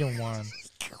did you taken one.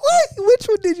 What? Which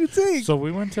one did you take? So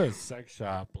we went to a sex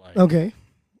shop. Like, okay.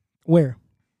 Where?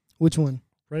 Which one?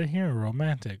 Right here,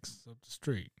 Romantics up the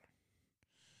street.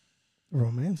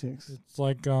 Romantics. It's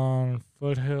like on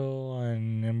Foothill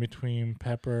and in between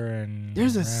Pepper and.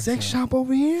 There's a sex shop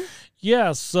over here.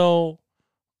 Yeah. So.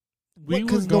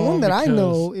 Because the one that I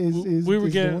know is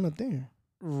the one up there.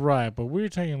 Right, but we were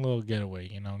taking a little getaway,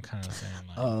 you know, kind of saying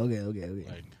like. Oh, okay.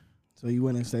 Like, so you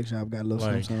went in a sex shop, got a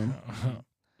little something.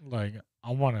 Like,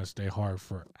 I want to stay hard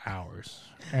for hours,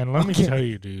 and let me tell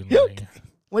you, dude. Like,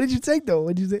 what did you take though?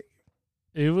 What did you take?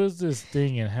 It was this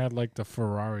thing. It had like the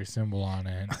Ferrari symbol on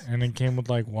it, and it came with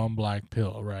like one black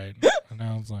pill, right? And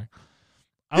I was like,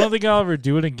 I don't think I'll ever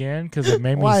do it again because it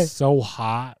made me so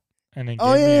hot, and it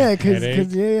gave me a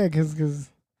headache. Because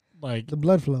like the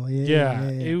blood flow. Yeah.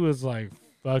 It was like.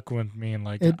 Fuck with me and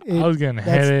like I was getting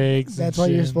headaches. That's why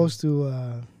you're supposed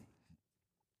to.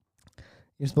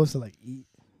 You're supposed to like eat,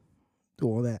 do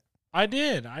all that. I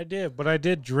did, but I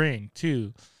did drink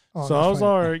too. Oh, so I was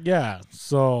already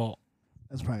So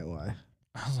that's probably why.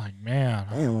 I was like, man,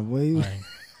 damn, my boy,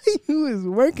 he was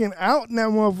working out in that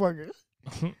motherfucker,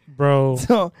 bro.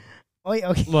 So,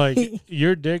 okay, like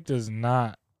your dick does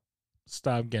not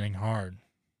stop getting hard.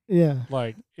 Yeah,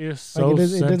 like it's so like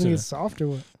sensitive. It doesn't get soft or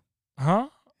what? Huh?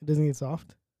 It doesn't get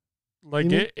soft.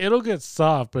 Like it'll get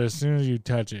soft, but as soon as you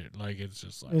touch it, like it's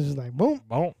just like boom,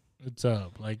 it's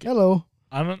up. Like hello.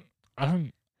 I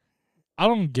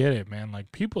don't get it, man.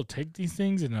 Like people take these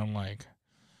things and I'm like,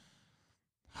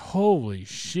 holy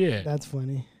shit. That's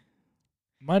funny.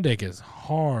 My dick is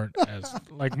hard as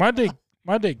like my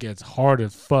dick gets hard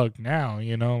as fuck now,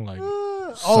 you know, like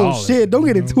solid, shit, don't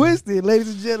get it twisted, ladies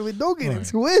and gentlemen. Don't get it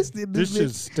twisted. This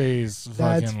shit stays fucking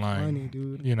that's like funny,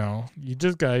 dude. You know, you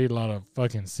just gotta eat a lot of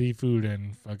fucking seafood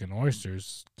and fucking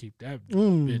oysters. Keep that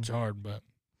bitch hard, but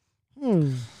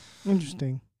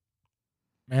interesting.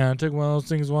 Man, I took one of those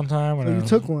things one time and you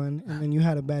took one and then you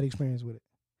had a bad experience with it.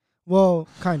 Well,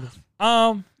 kind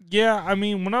of. Yeah, I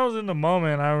mean, when I was in the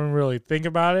moment, I didn't really think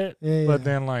about it. But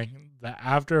then, like, the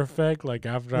after effect, like,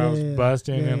 after I was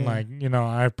busting and, like, you know,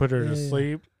 I put her to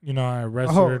sleep. You know, I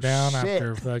rested her down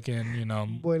after fucking, you know,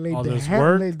 all this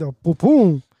work.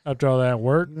 After all that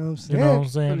work. You know what I'm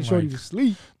saying? Put shorty to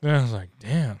sleep. Then I was like,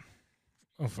 damn,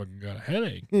 I fucking got a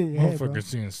headache. I'm fucking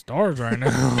seeing stars right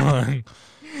now.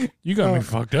 You got me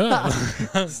fucked up.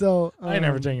 So I ain't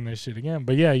never taking this shit again.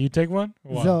 But yeah, you take one?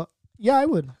 What? So yeah, I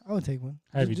would take one.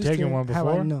 Have you taken one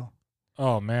before? No.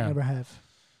 Oh man. Never have.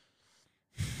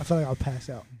 I feel like I'll pass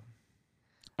out.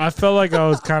 I felt like I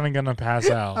was kind of gonna pass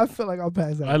out. I feel like I'll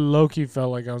pass out. I low-key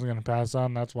felt like I was gonna pass out,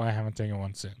 and that's why I haven't taken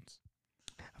one since.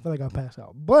 I feel like I'll pass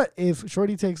out. But if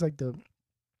Shorty takes like the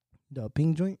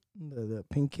pink joint, the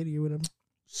pink kitty or whatever.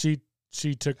 She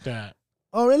took that.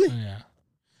 Oh really? Yeah.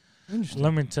 Interesting.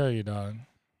 Let me tell you, dog.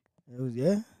 It was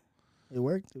it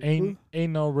worked. It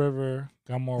ain't no river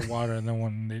got more water than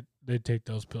when they take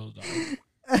those pills, dog.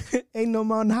 Ain't no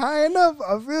mountain high enough.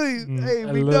 I feel you. Hey,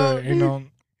 big dog. Ain't no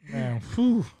man.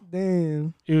 Whew.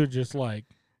 Damn. It was just like.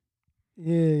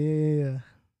 Yeah.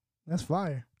 That's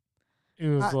fire. It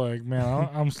was like, man,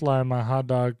 I'm sliding my hot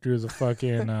dog through the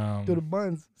fucking through the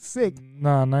buns. Sick.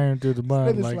 Nah, not even through the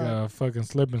buns, like a fucking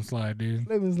slip and slide, dude.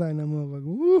 Slip and slide, that motherfucker.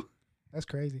 Woo. That's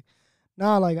crazy.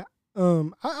 Nah, like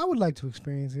I would like to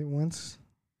experience it once.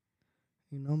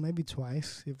 You know, maybe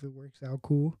twice if it works out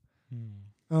cool.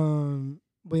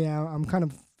 But yeah, I'm kind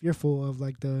of fearful of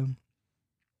like the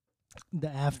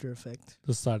after effect.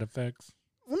 The side effects.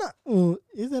 Well, not.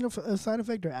 Is that a side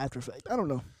effect or after effect? I don't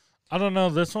know. I don't know.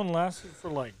 This one lasted for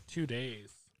like 2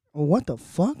 days. What the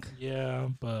fuck? Yeah,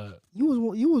 but You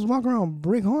was walking around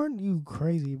brick hard? You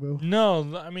crazy, bro.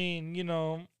 no, I mean,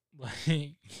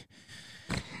 like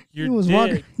your You was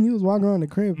dick. walking around the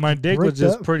crib. My dick was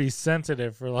just up. pretty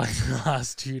sensitive for like the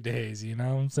last 2 days. You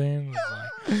know what I'm saying?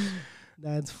 Like,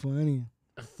 that's funny.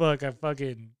 fuck, I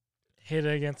fucking hit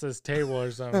it against this table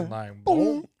or something. Like,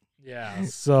 boom. Yeah.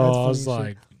 So I was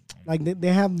like, they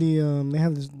have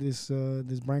this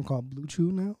brand called Blue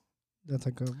Chew now. That's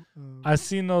like a. I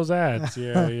seen those ads.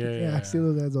 Yeah. I see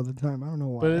those ads all the time. I don't know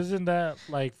why. But isn't that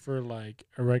like for like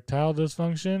erectile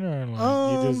dysfunction, or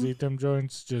like you just eat them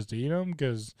joints, just eat them?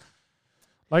 Because,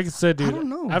 like I said, dude, I don't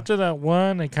know. After that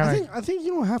one, it kind of. I think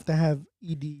you don't have to have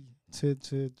ED to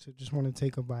just want to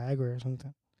take a Viagra or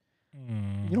something.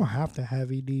 You don't have to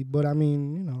have ED, but I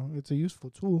mean, it's a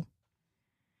useful tool.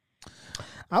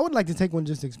 I would like to take one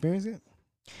just to experience it,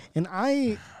 and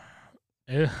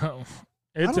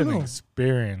It's an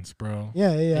experience, bro.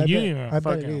 Yeah. And you even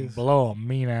fucking blow a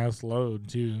mean ass load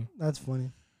too. That's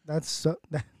funny. That's so.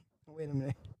 Wait a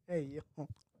minute. Hey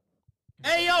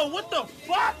yo, what the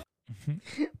fuck?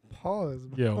 Pause,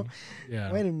 bro. Yo,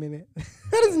 yeah. Wait a minute.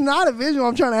 That is not a visual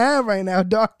I'm trying to have right now,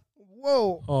 dog.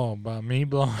 Whoa. Oh, by me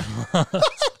blowing.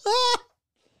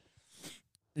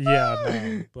 Yeah,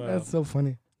 no. But that's so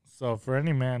funny. So for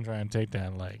any man trying to take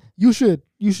that, like you should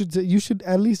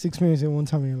at least experience it one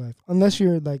time in your life, unless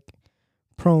you're like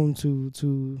prone to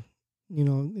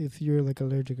if you're like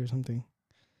allergic or something.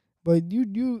 But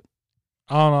you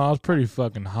I don't know. I was pretty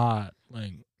fucking hot.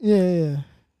 Like yeah.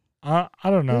 I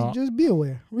don't know. Just be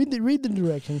aware. Read the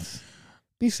directions.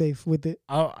 Be safe with it.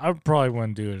 I probably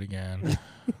wouldn't do it again.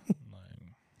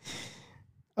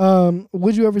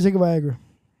 Would you ever take a Viagra?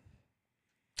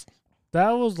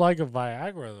 That was like a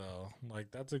Viagra, though.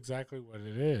 Like, that's exactly what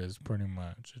it is, pretty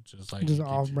much. It's just like... Just an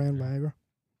off-brand Viagra?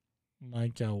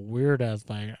 Like a weird-ass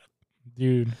Viagra.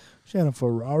 Dude. She had a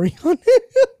Ferrari on it?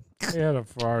 She had a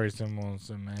Ferrari symbol,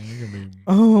 so, man, you can be...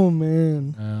 Oh,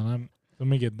 man. Let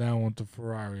me get down with the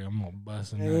Ferrari. I'm going to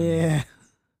bust in that. Yeah.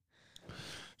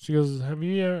 She goes, have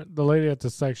you ever... The lady at the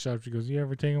sex shop, she goes, you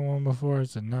ever taken one before? I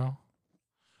said, no.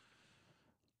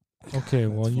 Okay,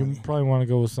 well, you probably want to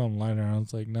go with something lighter. I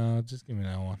was like, no, just give me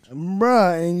that one.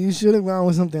 Bruh, and you should have gone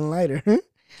with something lighter.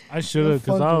 I should have,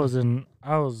 because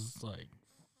I was like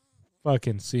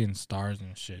fucking seeing stars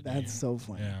and shit. That's so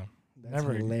funny. Yeah. That's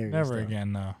hilarious. Never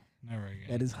again, no. Never again.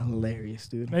 That is hilarious,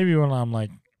 dude. Maybe when I'm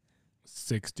like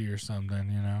 60 or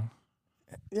something,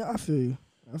 Yeah, I feel you.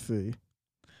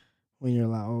 When you're a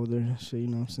lot older and shit, you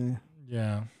know what I'm saying?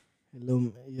 Yeah.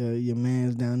 Your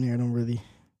man's down there don't really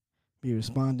be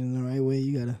responding the right way.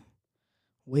 You gotta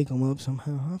wake them up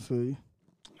somehow. I feel you.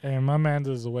 And my man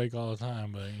is awake all the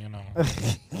time, but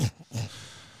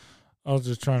I was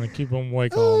just trying to keep him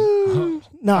awake all.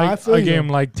 No, I feel I gave him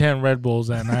like 10 Red Bulls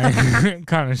that night,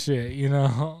 kind of shit,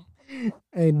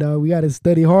 Hey, dog, we gotta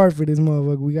study hard for this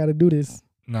motherfucker. We gotta do this.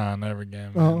 Nah, never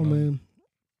again. Oh man,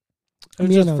 it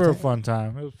was just for a fun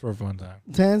time. It was for a fun time.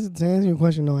 To answer your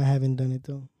question, no, I haven't done it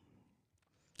though.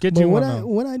 Get you one.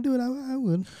 Would I do it? I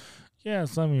would. Yeah,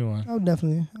 send me one. I would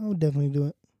definitely do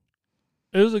it.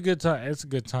 It was a good time. It's a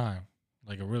good time.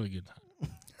 Like a really good time.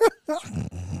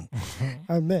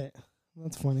 I bet.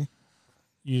 That's funny.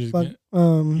 You're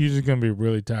just gonna be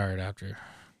really tired after,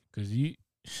 because you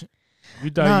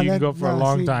thought you can go for a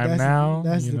long time now.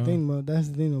 That's the thing, bro. That's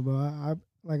the thing, bro.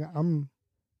 I'm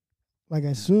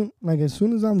as soon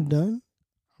as I'm done,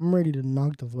 I'm ready to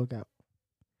knock the fuck out.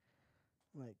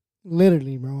 Like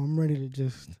literally, bro. I'm ready to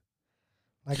just.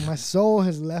 Like, my soul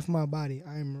has left my body.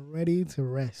 I'm ready to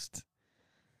rest.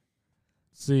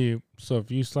 See, so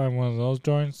if you slide one of those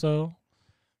joints, though...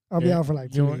 I'll be out for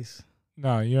like 2 days.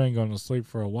 No, you ain't going to sleep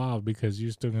for a while because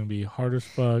you're still going to be hard as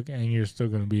fuck and you're still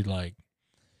going to be like...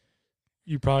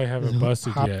 You probably haven't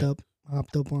busted yet.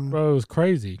 Hopped up on... Bro, it was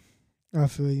crazy. I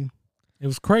feel you. It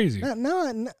was crazy. I'll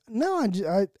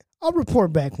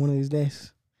report back one of these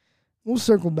days. We'll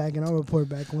circle back and I'll report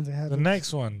back once it happens. The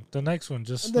next one,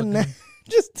 just...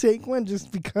 Just take one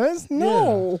just because?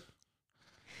 No.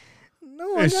 Yeah.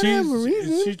 No, I gotta have a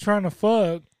reason. Is she trying to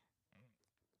fuck?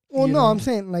 Well, no, I'm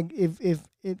saying like if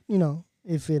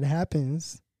it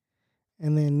happens,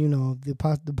 and then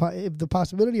if the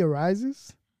possibility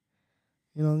arises,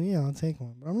 I'll take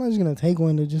one. But I'm not just gonna take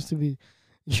one to be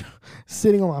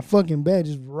sitting on my fucking bed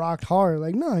just rocked hard.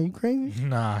 Like, no, you crazy?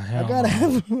 Nah, hell I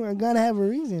gotta have a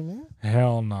reason, man.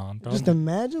 Hell no. Just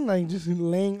imagine like just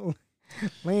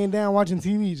laying down watching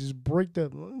TV, just break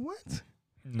up. What?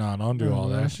 No, don't do all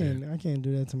that shit. I can't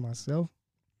do that to myself.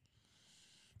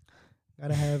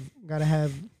 Gotta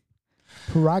have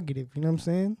prerogative. You know what I'm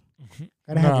saying?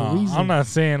 Gotta have a reason. I'm not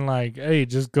saying like, hey,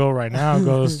 just go right now,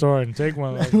 go to the store and take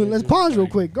one. Like, Let's pause real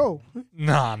quick. Go.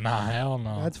 Nah, hell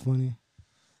no. That's funny.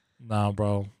 Nah,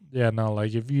 bro. Yeah, no,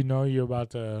 like if you know you're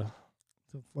about to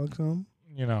fuck some,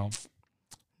 you know.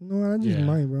 No, I just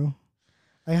might, bro.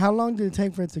 Like, how long did it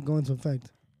take for it to go into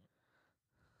effect?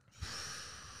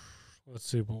 Let's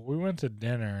see, but we went to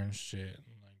dinner and shit.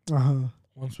 Like,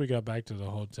 once we got back to the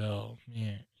hotel,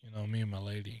 me and my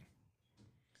lady,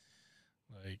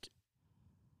 like,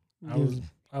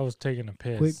 I was taking a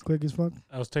piss. Quick as fuck.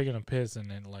 I was taking a piss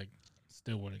and then like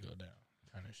still wouldn't go down,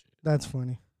 kind of shit. That's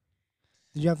funny.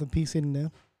 Did you have to pee sitting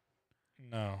down?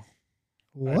 No.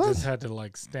 What? I just had to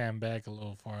like stand back a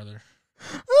little farther.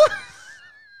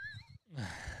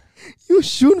 You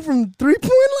shooting from 3-point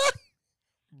line?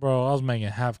 Bro, I was making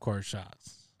half-court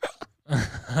shots.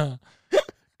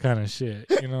 Kind of shit.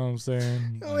 You know what I'm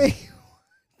saying? Wait,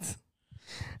 what?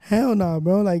 Hell no,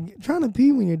 bro. Like, trying to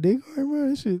pee when your dick hard, bro,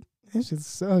 that shit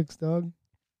sucks, dog.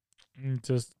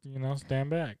 Just, stand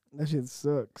back. That shit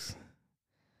sucks.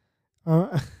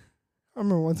 I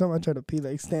remember one time I tried to pee,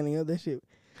 like, standing up. That shit,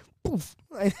 poof.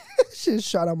 Like, shit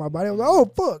shot out my body. I was like,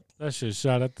 oh, fuck. That shit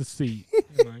shot at the seat.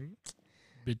 Like,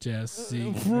 bitch-ass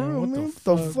seat. For real, man. What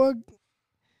the fuck?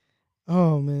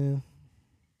 Oh, man.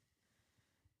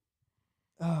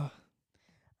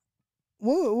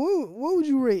 What would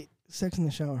you rate sex in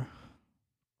the shower?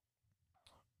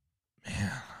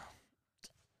 Man,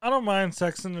 I don't mind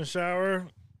sex in the shower.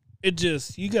 It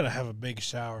just, you gotta have a big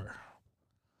shower.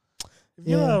 If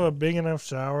you don't have a big enough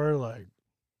shower, like,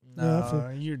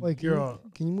 you're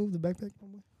can you move the backpack?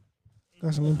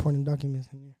 Got some important documents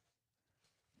in here.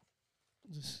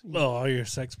 Just, all your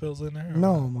sex pills in there?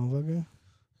 No, motherfucker.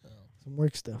 Some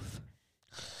work stuff.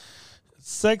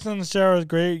 Sex in the shower is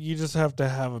great. You just have to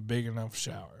have a big enough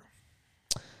shower.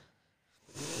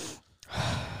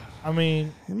 I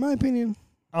mean, in my opinion,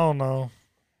 I don't know.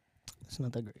 It's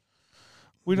not that great.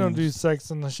 We don't do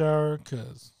sex in the shower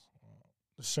because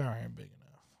the shower ain't big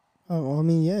enough. Oh, I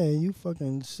mean, yeah, you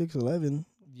fucking 6'11".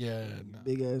 Yeah,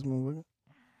 big ass motherfucker.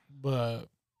 But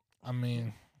I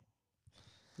mean,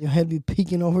 your head be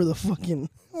peeking over the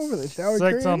shower.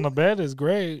 Sex on the bed is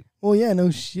great. Oh yeah, no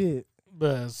shit.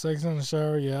 But sex in the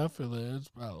shower, yeah, I feel it. It's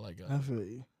about like I feel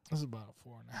you. It's about a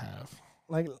 4.5.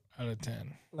 Like out of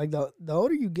 10. Like the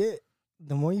older you get,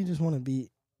 the more you just want to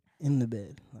be in the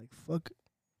bed. Like fuck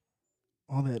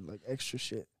all that like extra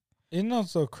shit. It's not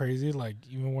so crazy. Like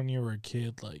even when you were a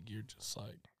kid, like you're just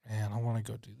like, man, I want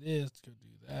to go do this, go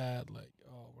do that. Like,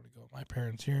 oh, I want to go with my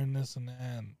parents here and this and that.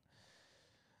 And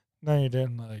now you're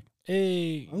dead. Like,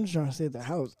 hey, I'm just trying to stay at the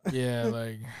house. Yeah,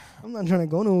 like I'm not trying to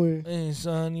go nowhere. Hey,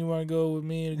 son, you want to go with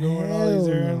me to go on all these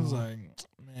errands? Like,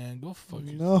 man, go fuck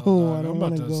yourself. No, I don't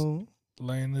want to go.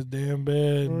 Lay in this damn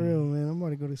bed. For real, man. I'm about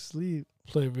to go to sleep.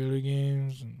 Play video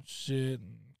games and shit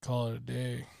and call it a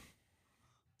day.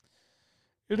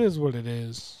 It is what it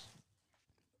is.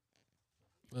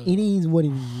 It is what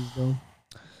it is, bro.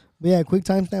 But yeah, quick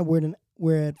time snap.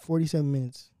 We're at 47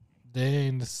 minutes.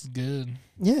 Dang, this is good.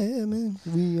 Yeah, man.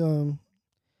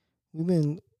 We've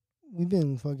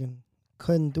been fucking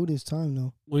cutting through this time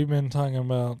though. We've been talking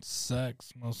about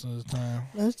sex most of the time.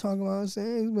 Let's talk about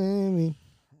sex, baby.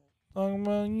 Talking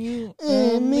about you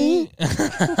and me.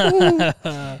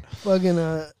 Fucking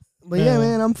but yeah,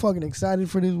 man, I'm fucking excited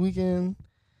for this weekend.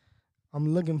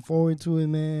 I'm looking forward to it,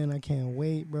 man. I can't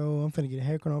wait, bro. I'm finna get a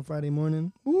haircut on Friday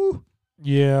morning. Woo.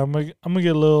 Yeah, I'm gonna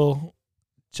get a little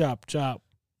chop.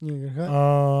 You gonna get a cut?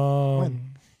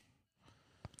 When?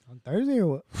 On Thursday or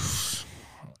what?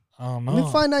 I don't know. Let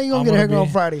me find out you're gonna get a haircut on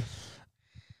Friday.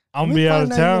 I'm gonna be out of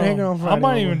town. I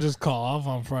might even just call off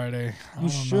on Friday. You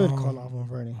should call off on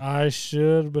Friday. I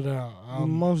should, but you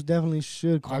most definitely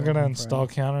should call off on Friday. I'm gonna install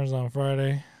counters on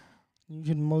Friday. You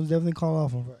should most definitely call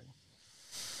off on Friday.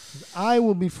 I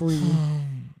will be free.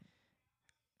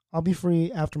 I'll be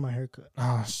free after my haircut.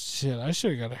 Oh, shit. I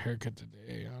should have got a haircut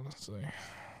today, honestly.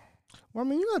 Well, I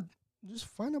mean, you got just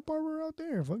find a barber out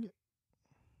there. Fuck it.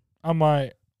 I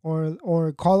might.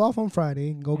 Or call off on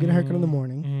Friday. Go get a haircut in the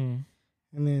morning.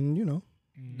 And then, get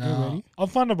ready. I'll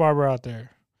find a barber out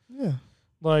there. Yeah.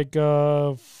 Like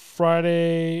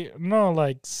Friday. No,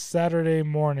 like Saturday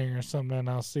morning or something. And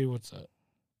I'll see what's up.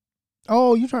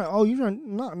 You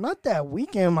trying not that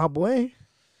weekend, my boy.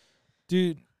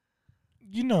 Dude,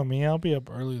 you know me. I'll be up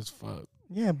early as fuck.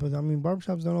 Yeah, but I mean,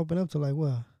 barbershops don't open up till like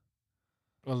what?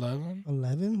 11?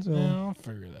 11? So yeah, I'll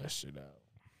figure that shit out.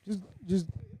 Just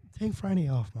take Friday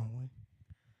off, my boy.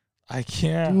 I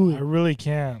can't. I really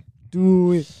can't.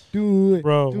 Do it.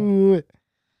 Bro. Do it.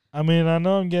 I mean, I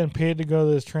know I'm getting paid to go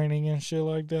to this training and shit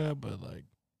like that, but like,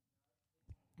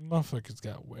 Motherfuckers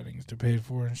got weddings to pay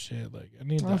for and shit. Like, I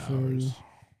need the I feel hours. you.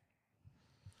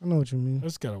 I know what you mean.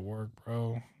 It's gotta work,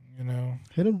 bro. You know.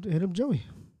 Hit up Joey.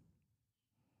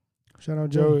 Shout out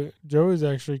Joey. Joey's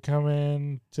actually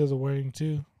coming to the wedding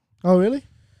too. Oh really?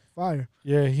 Fire.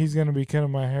 Yeah, he's gonna be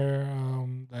cutting my hair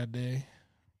that day.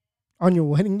 On your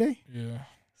wedding day? Yeah.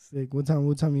 Sick. What time are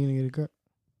you gonna get it cut?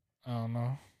 I don't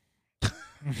know.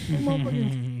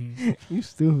 You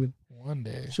stupid. One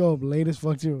day. Show up late as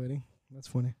fuck to your wedding. That's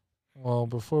funny. Well,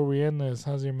 before we end this,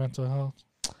 how's your mental health?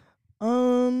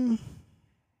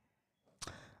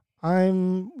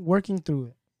 I'm working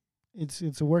through it.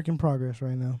 It's a work in progress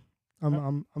right now.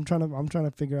 I'm trying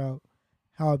to figure out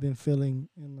how I've been feeling,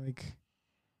 and like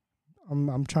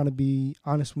I'm trying to be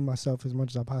honest with myself as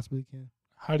much as I possibly can.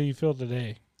 How do you feel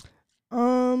today?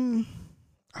 I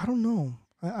don't know.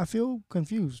 I feel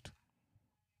confused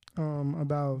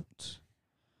about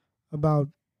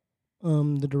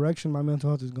the direction my mental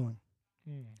health is going.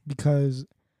 Because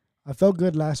I felt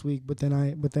good last week, but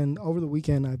then over the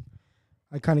weekend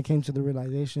I kind of came to the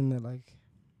realization that like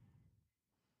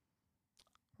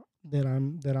that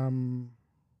I'm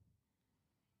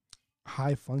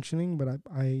high functioning, but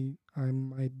I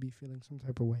might be feeling some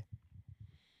type of way.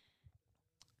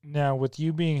 Now, with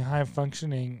you being high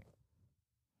functioning,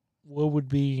 what would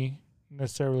be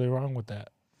necessarily wrong with that?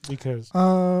 Because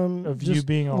of you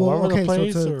being all over the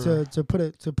place. So to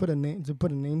put a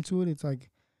name to it, it's like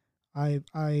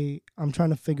I'm trying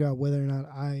to figure out whether or not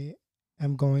I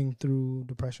am going through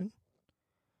depression.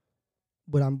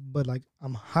 But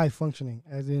I'm high functioning,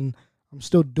 as in I'm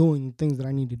still doing things that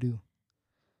I need to do.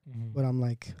 Mm-hmm. But I'm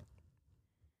like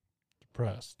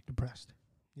depressed.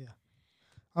 Yeah.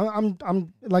 I'm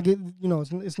like it,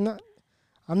 it's not.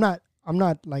 I'm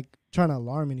not like trying to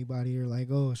alarm anybody or like,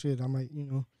 oh shit, I might,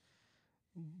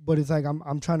 But it's like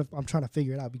I'm trying to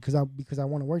figure it out because I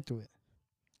want to work through it.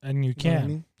 And you can. Know what I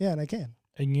mean? Yeah, and I can.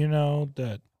 And you know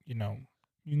that, you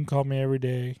can call me every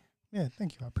day. Yeah,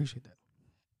 thank you. I appreciate that.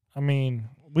 I mean,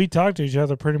 we talk to each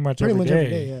other pretty much every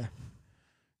day.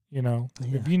 Yeah.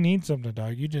 If you need something,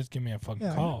 dog, you just give me a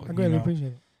fucking call. I greatly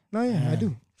appreciate it. No, yeah, I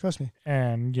do. Trust me.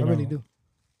 And, I really do.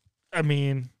 I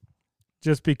mean,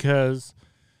 just because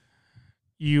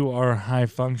you are high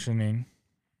functioning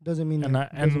doesn't mean that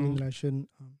I shouldn't.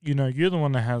 You're the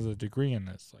one that has a degree in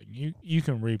this. Like you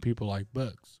can read people like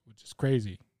books, which is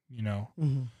crazy.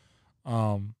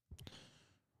 Mm-hmm.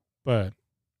 But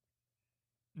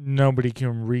nobody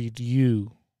can read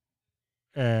you,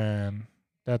 and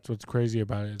that's what's crazy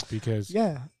about it. Is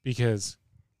because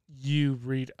you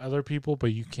read other people,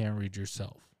 but you can't read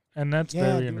yourself, and that's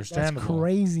very understandable. That's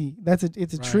crazy.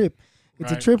 It's a trip.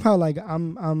 It's a trip how like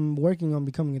I'm working on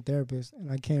becoming a therapist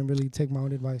and I can't really take my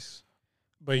own advice.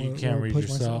 But you can't read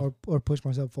yourself or push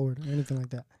myself forward or anything like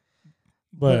that.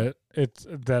 But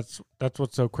that's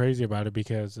what's so crazy about it,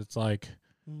 because it's like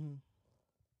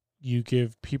you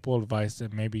give people advice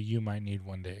that maybe you might need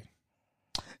one day.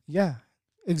 Yeah,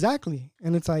 exactly.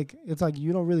 And it's like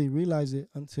you don't really realize it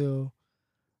until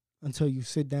you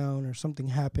sit down or something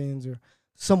happens or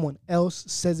someone else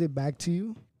says it back to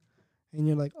you. And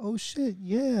you're like, oh shit,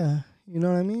 yeah. You know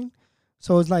what I mean?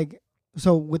 So it's like,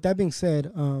 so with that being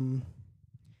said,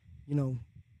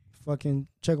 fucking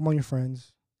check up on your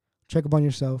friends, check up on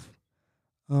yourself,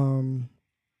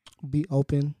 be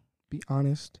open, be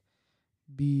honest,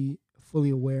 be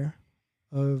fully aware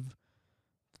of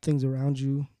things around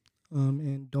you,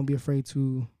 and don't be afraid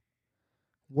to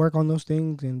work on those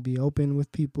things and be open with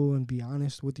people and be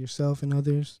honest with yourself and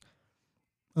others.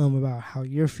 About how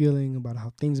you're feeling, about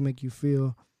how things make you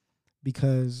feel,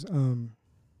 because you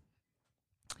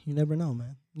never know,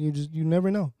 man. You never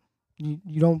know.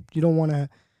 You don't want to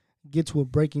get to a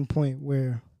breaking point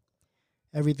where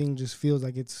everything just feels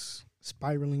like it's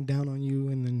spiraling down on you,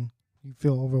 and then you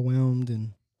feel overwhelmed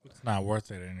and it's not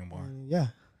worth it anymore. Yeah,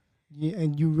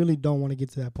 and you really don't want to get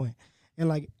to that point. And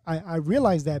like I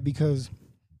realized that because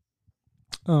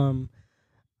I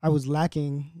was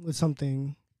lacking with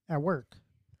something at work.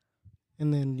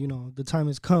 And then, the time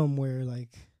has come where,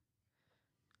 like,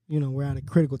 we're at a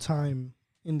critical time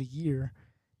in the year.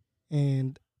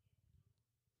 And,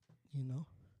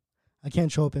 I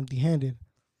can't show up empty-handed.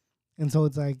 And so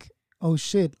it's like, oh,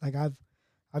 shit. Like,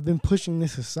 I've been pushing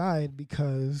this aside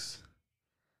because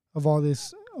of all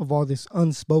this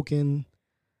unspoken,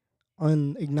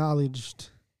 unacknowledged,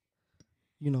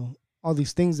 all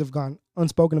these things have gone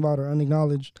unspoken about or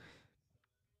unacknowledged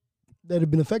that have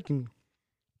been affecting me.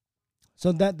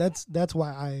 So that's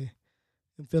why I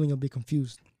am feeling a bit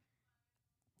confused,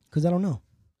 because I don't know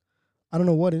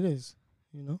what it is,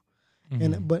 mm-hmm.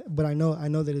 And but I know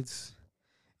that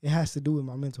it has to do with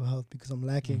my mental health, because I'm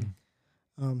lacking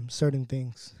certain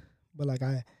things, but like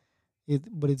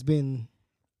it's been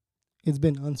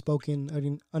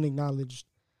unspoken, unacknowledged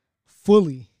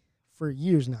fully for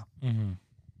years now. Mm-hmm.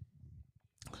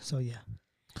 So yeah.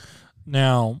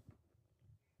 Now,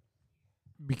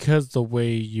 because the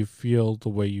way you feel,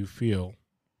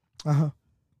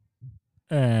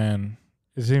 and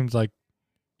it seems like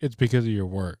it's because of your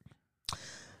work.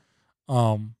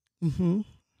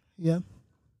 Yeah.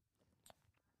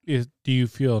 Do you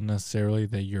feel necessarily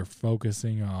that you're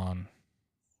focusing on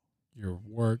your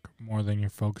work more than you're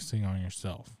focusing on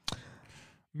yourself,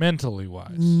 mentally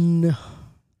wise?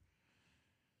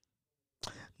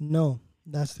 No,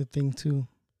 that's the thing too.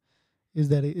 Is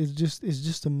that it's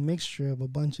just a mixture of a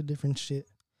bunch of different shit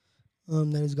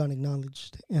that has gotten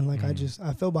acknowledged, and like I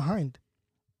fell behind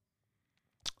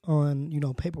on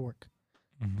paperwork.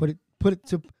 Mm-hmm.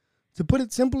 To put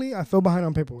it simply, I fell behind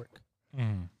on paperwork,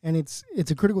 and it's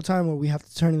a critical time where we have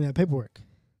to turn in that paperwork.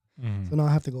 So now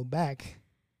I have to go back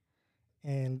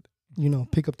and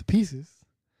pick up the pieces,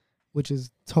 which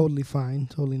is totally fine,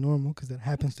 totally normal because that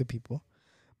happens to people.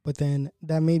 But then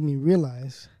that made me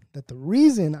realize that the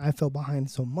reason I fell behind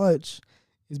so much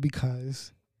is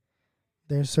because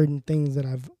there's certain things that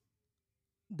I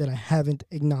haven't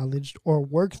acknowledged or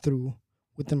worked through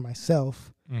within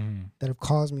myself that have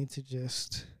caused me to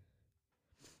just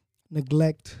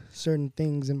neglect certain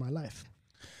things in my life.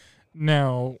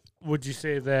 Now, would you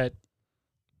say that,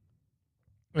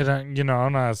 and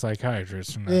I'm not a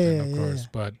psychiatrist or nothing, of course,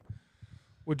 but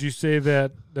would you say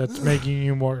that that's making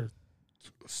you more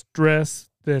stressed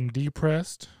than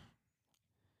depressed?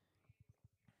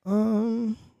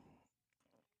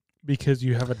 Because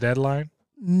you have a deadline?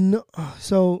 No.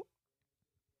 So,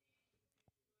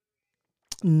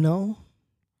 no.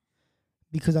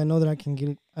 Because I know that I can get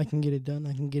it done.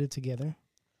 I can get it together.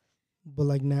 But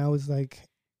like now it's like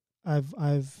I've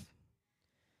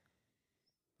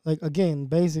like, again,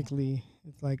 basically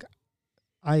it's like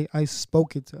I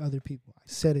spoke it to other people. I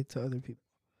said it to other people.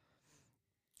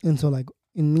 And so like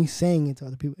in me saying it to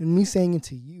other people, and me saying it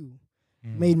to you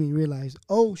made me realize,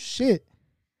 oh shit,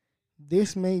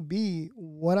 this may be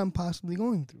what I'm possibly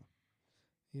going through.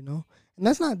 And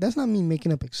that's not me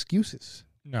making up excuses.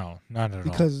 No, not at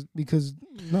all. Because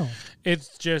no.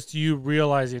 It's just you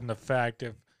realizing the fact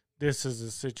if this is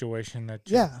a situation that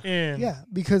you're in. Yeah,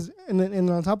 because and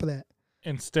on top of that,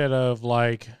 instead of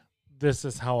like, this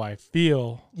is how I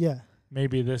feel. Yeah.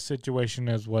 Maybe this situation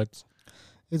is what's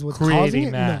creating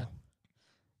it? That.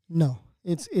 No.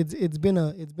 It's been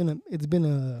a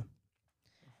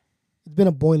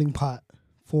boiling pot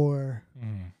for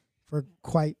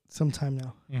quite some time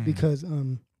now.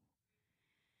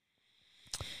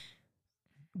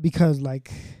 Because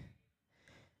like,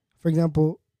 for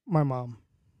example, me and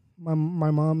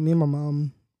my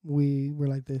mom, we were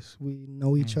like this. We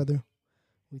know each other.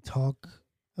 We talk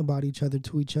about each other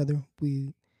to each other.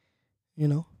 We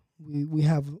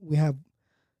have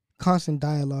constant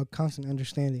dialogue, constant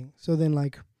understanding. So then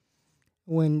like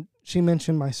when she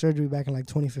mentioned my surgery back in like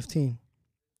 2015,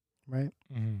 right?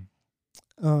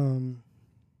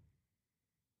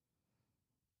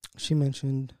 She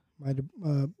mentioned my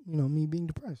me being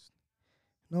depressed.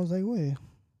 And I was like, wait,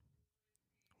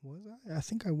 was I? I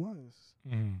think I was.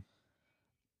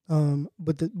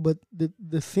 But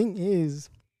the thing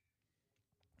is,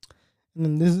 and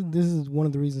then this is one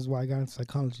of the reasons why I got into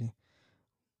psychology,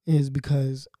 is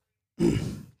because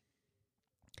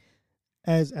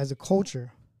as a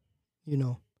culture,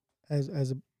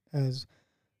 as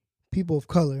people of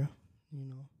color,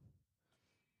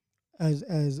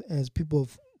 as people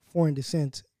of foreign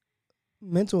descent,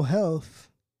 mental health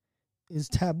is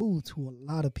taboo to a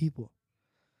lot of people.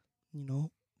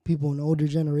 People in older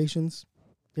generations,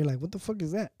 they're like, what the fuck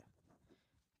is that?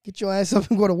 Get your ass up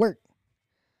and go to work.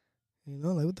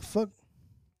 Like, what the fuck?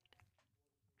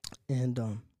 And,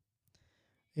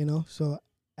 so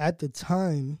at the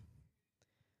time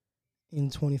in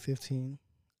 2015,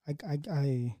 I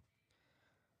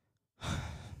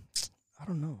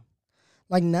don't know.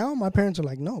 Like now my parents are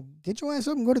like, no, get your ass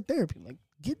up and go to therapy. Like,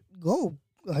 go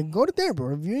to therapy.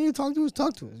 Or if you need to talk to us,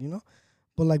 talk to us,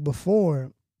 But like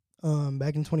before,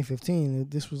 back in 2015,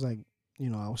 this was like,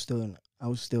 I was still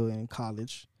in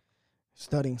college,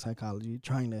 studying psychology,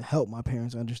 trying to help my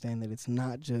parents understand that it's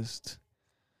not just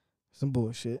some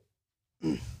bullshit.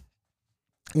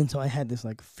 And so I had this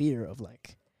like fear of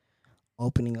like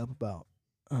opening up about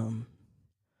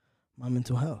my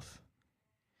mental health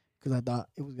because I thought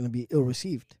it was going to be ill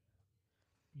received.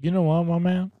 You know what, my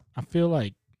man? I feel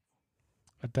like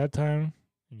at that time,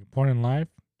 in your point in life,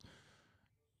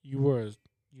 you're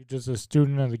just a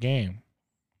student of the game.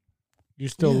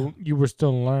 you were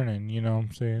still learning, you know what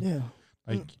I'm saying? Yeah.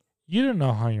 Like, you didn't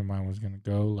know how your mind was going to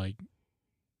go. Like,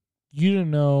 you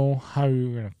didn't know how you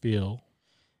were going to feel.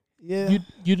 Yeah.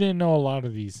 You didn't know a lot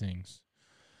of these things.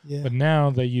 Yeah. But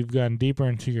now that you've gotten deeper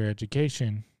into your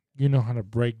education, you know how to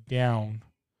break down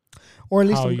or at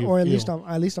least how I'm, you or at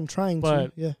feel. least I'm trying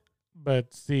But, to. Yeah.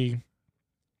 But see,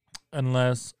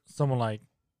 unless someone like,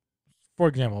 for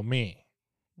example, me,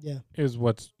 Yeah. is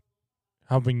what's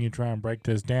helping you try and break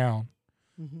this down.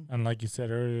 Mm-hmm. And like you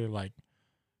said earlier, like,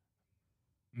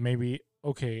 maybe,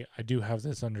 okay, I do have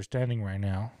this understanding right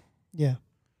now. Yeah.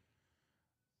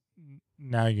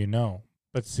 Now you know.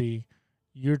 But see,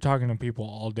 you're talking to people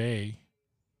all day,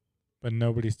 but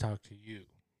nobody's talked to you.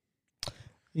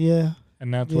 Yeah.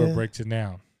 And that's where it breaks it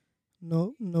down.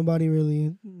 No, nobody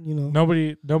really,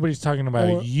 Nobody's talking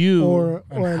about you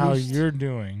and how least, you're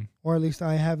doing. Or at least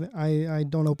I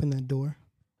don't open that door,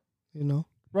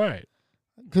 Right.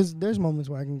 Because there's moments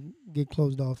where I can get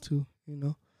closed off too,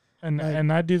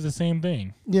 And I do the same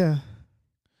thing. Yeah.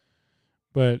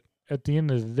 But at the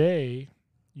end of the day,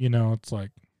 it's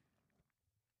like,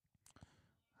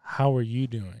 how are you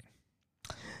doing?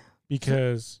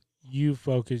 Because you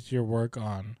focus your work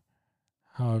on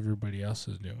how everybody else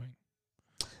is doing.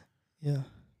 Yeah.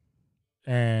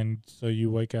 And so you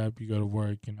wake up, you go to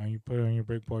work, you put on your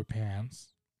big boy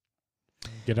pants,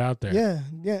 and get out there. Yeah,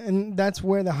 yeah, and that's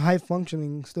where the high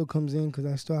functioning still comes in, because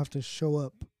I still have to show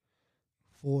up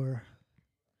for,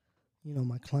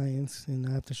 my clients, and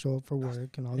I have to show up for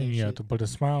work and all that. And you have to put a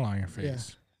smile on your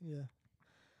face. Yeah.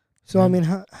 So I mean,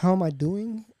 how am I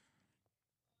doing?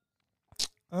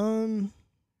 I'm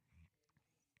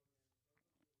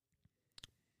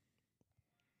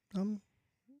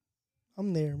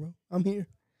there, bro. I'm here.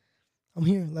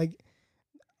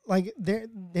 Like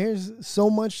there's so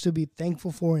much to be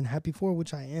thankful for and happy for,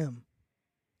 which I am.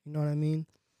 You know what I mean?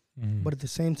 Mm-hmm. But at the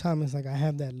same time, it's like I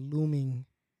have that looming.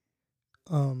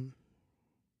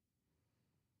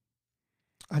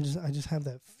 I just have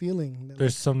that feeling. That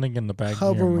there's something in the back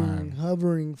of your mind.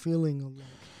 Hovering feeling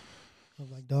of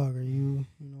like, dog, are you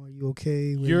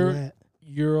okay? Where you at?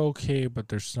 You're okay, but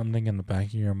there's something in the back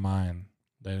of your mind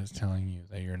that is telling you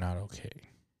that you're not okay.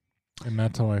 And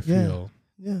that's how I feel.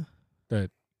 Yeah.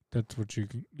 That's what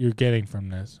you're getting from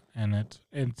this, and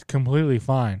it's completely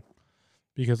fine,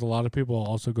 because a lot of people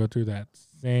also go through that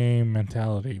same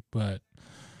mentality. But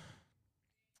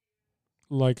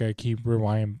like I keep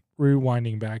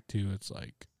rewinding back to, it's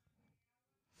like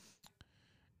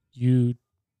you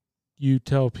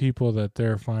tell people that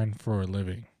they're fine for a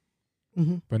living,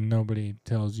 mm-hmm. but nobody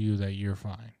tells you that you're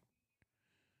fine.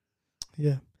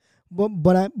 Yeah. But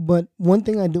one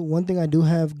thing I do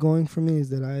have going for me is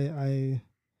that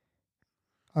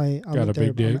I'm got a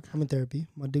big dick. I'm in therapy.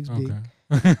 My dick's big.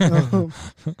 I'm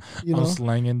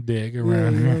slanging dick around. Yeah,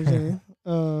 you know what I'm saying?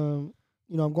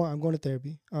 I'm going to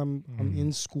therapy. I'm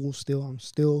in school still. I'm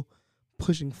still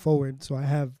pushing forward. So I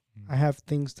have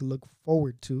things to look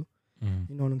forward to.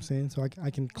 You know what I'm saying? So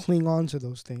I can cling on to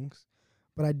those things,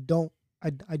 but I don't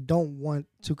want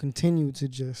to continue to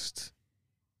just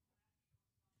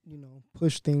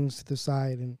push things to the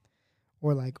side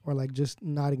or just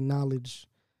not acknowledge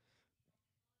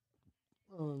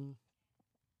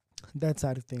that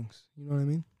side of things. You know what I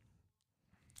mean?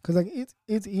 Because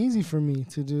it's easy for me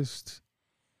to just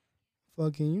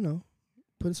fucking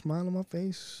put a smile on my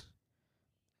face,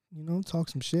 talk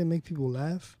some shit, make people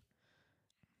laugh.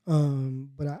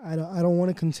 But I don't want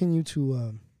to continue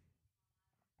to.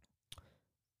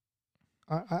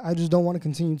 I just don't want to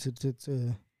continue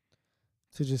to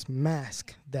just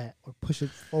mask that or push it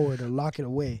forward or lock it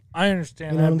away. I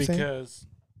understand that, because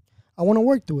I want to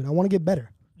work through it. I want to get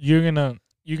better. You're gonna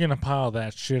pile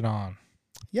that shit on.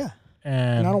 Yeah.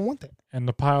 And I don't want that. And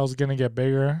the pile's gonna get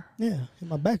bigger. Yeah. And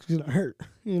my back's gonna hurt,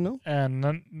 And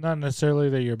not necessarily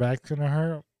that your back's gonna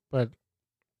hurt, but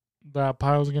that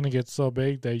pile's gonna get so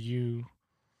big that you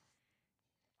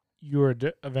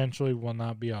eventually will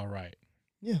not be all right.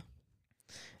 Yeah.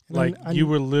 And you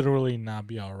will literally not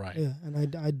be all right. Yeah,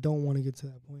 and I don't want to get to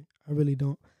that point. I really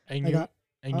don't. And you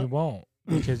won't,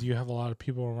 because you have a lot of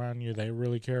people around you that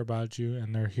really care about you,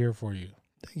 and they're here for you.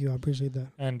 Thank you. I appreciate that.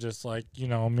 And just like, me,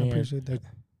 I appreciate that.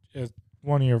 As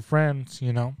one of your friends,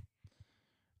 you're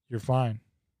fine.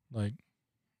 Like,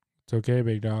 it's okay,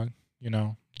 big dog.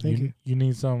 Thank you. You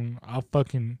need some. I'll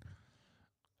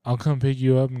come pick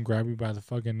you up and grab you by the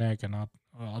fucking neck, and I'll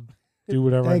do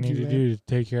whatever I need to do to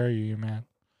take care of you, man.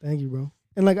 Thank you, bro.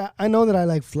 And I know that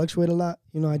I fluctuate a lot.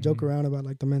 I joke around about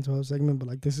the mental health segment,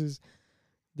 but this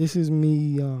is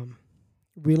me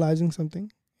realizing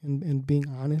something and being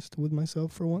honest with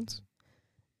myself for once,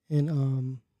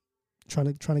 and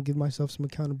trying to give myself some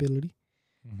accountability,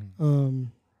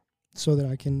 so that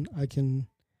I can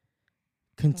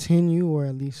continue or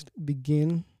at least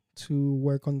begin to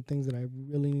work on the things that I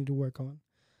really need to work on,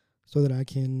 so that I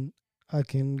can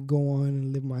go on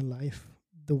and live my life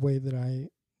the way that I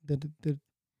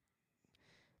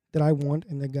want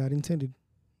and that God intended.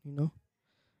 You know,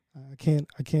 I can't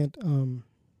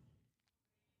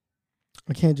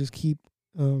just keep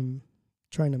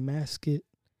trying to mask it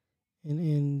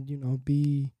and you know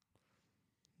be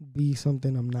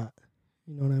something I'm not.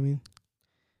 You know what I mean?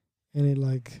 And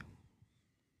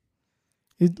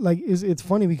it's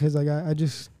funny because like I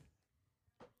just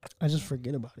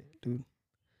forget about it, dude,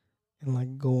 and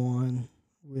like go on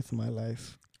with my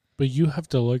life. But you have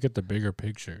to look at the bigger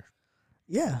picture.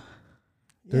 Yeah.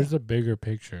 There's a bigger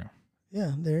picture.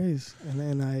 Yeah, there is. And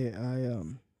then I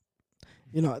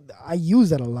you know, I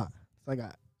use that a lot. Like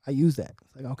I use that.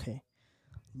 It's like, okay,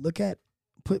 look at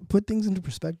put things into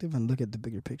perspective and look at the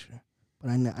bigger picture. But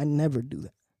I never do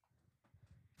that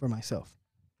for myself.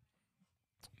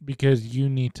 Because you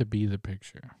need to be the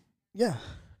picture. Yeah.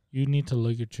 You need to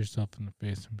look at yourself in the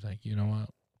face and be like, you know what?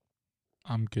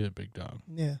 I'm good, big dog.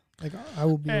 Yeah. Like I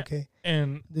will be okay.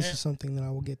 And this is something that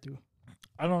I will get through.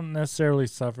 I don't necessarily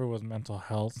suffer with mental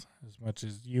health as much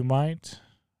as you might.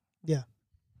 Yeah.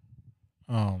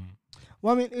 Well,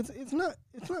 I mean, it's not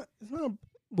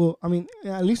well, I mean,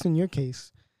 at least in your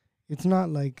case, it's not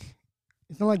like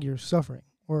you're suffering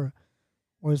or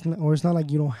it's not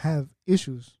like you don't have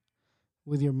issues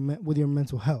with your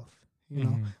mental health, you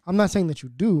know. I'm not saying that you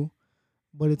do,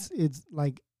 but it's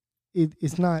like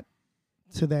it's not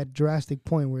to that drastic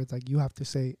point where it's like you have to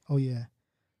say, "Oh yeah,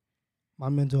 my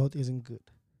mental health isn't good."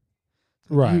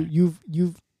 Like right. You've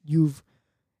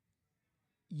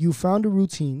found a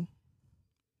routine,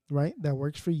 right, that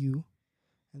works for you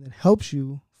and that helps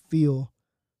you feel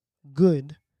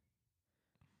good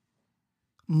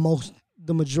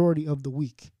the majority of the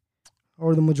week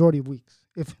or the majority of weeks.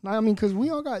 If I mean, because we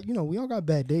all got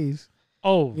bad days.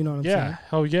 Oh, you know what I'm yeah. saying?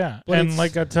 Hell yeah. But and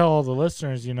like I tell all the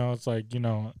listeners, you know, it's like, you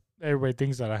know, everybody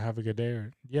thinks that I have a good day.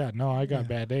 Or I got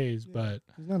bad days, but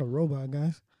he's not a robot,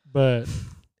 guys. But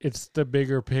it's the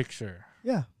bigger picture.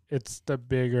 Yeah, it's the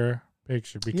bigger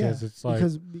picture because it's like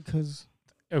because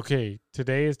okay,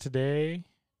 today is today,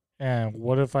 and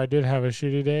what if I did have a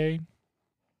shitty day?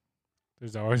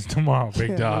 There's always tomorrow,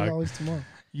 big dog. There's always tomorrow.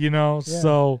 You know,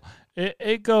 so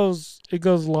it goes a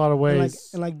lot of ways.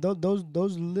 And like those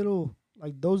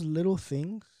little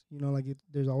things, you know, like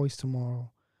there's always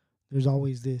tomorrow, there's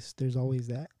always this, there's always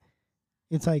that.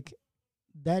 It's like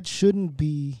that shouldn't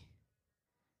be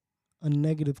a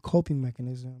negative coping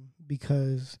mechanism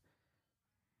because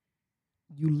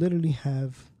you literally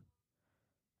have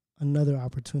another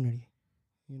opportunity.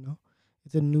 You know,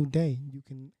 it's a new day.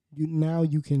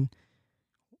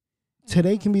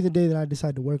 Today can be the day that I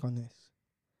decide to work on this.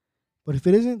 But if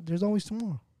it isn't, there's always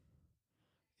tomorrow.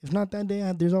 If not that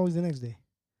day, there's always the next day.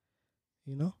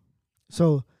 You know?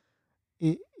 So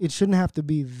it shouldn't have to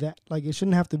be that, like, it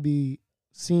shouldn't have to be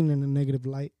seen in a negative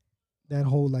light. That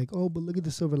whole, like, oh, but look at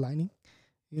the silver lining.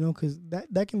 You know, because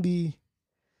that can be,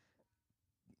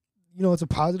 you know, it's a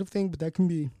positive thing, but that can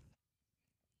be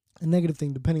a negative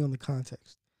thing depending on the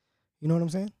context. You know what I'm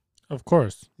saying? Of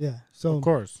course. Yeah. So of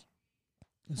course.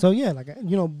 So yeah, like,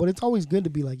 you know, but it's always good to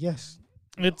be like, yes.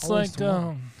 It's like,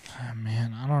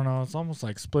 man, I don't know. It's almost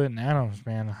like splitting atoms,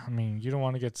 man. I mean, you don't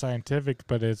want to get scientific,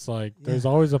 but it's like there's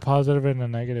always a positive and a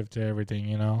negative to everything,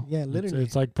 you know? Yeah, literally.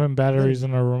 It's like putting batteries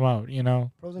in a remote, you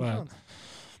know? Pros and cons.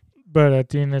 But at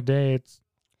the end of the day, it's,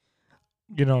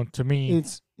 you know, to me.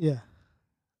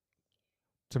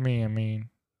 To me, I mean,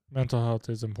 mental health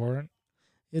is important.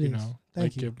 It is. Know?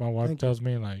 Thank like you. If my wife tells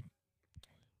me, like,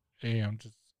 hey, I'm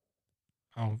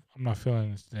not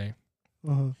feeling this today.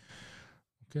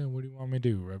 Okay, what do you want me to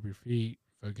do? Rub your feet?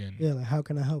 Fucking. Yeah, like, how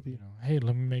can I help you? You know, hey,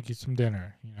 let me make you some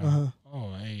dinner. You know,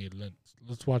 oh, hey,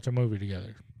 let's watch a movie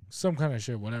together. Some kind of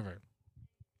shit, whatever.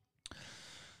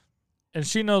 And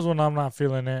she knows when I'm not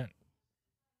feeling it.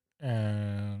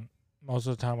 And most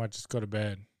of the time, I just go to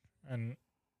bed. And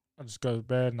I just go to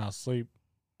bed and I'll sleep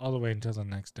all the way until the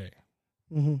next day.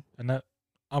 And that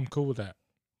I'm cool with that.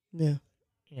 Yeah.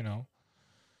 You know.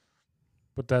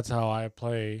 But that's how I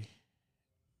play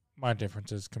my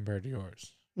differences compared to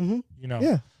yours. You know.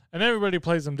 Yeah. And everybody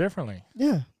plays them differently.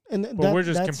 Yeah. But we're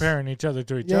just comparing each other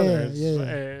to each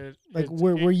other.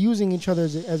 We're using each other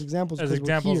as examples. As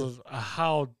examples of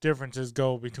how differences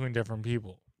go between different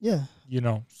people. Yeah. You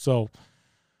know. So,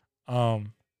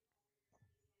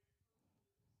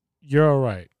 you're all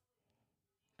right.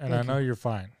 And I know you're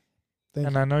fine. Thank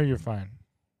you. I know you're fine.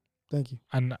 Thank you.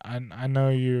 And I know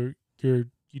you're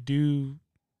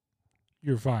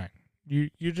you're fine.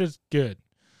 You're just good.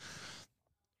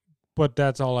 But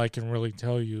that's all I can really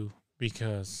tell you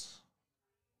because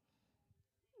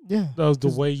of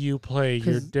the way you play,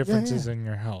 your differences in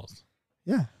your health.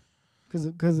 Yeah, because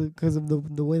of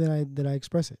the way that I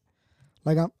express it.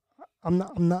 Like I'm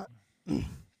not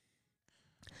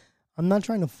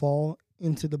trying to fall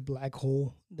into the black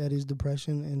hole that is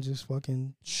depression and just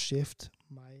fucking shift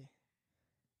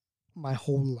my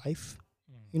whole life.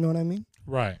 You know what I mean?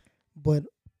 Right. But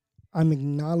I'm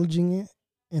acknowledging it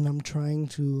and I'm trying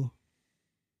to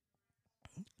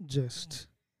just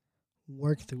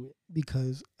work through it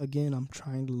because, again, I'm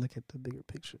trying to look at the bigger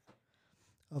picture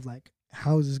of, like,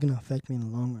 how is this going to affect me in the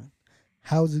long run?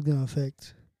 How is it going to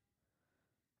affect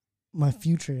my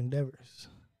future endeavors?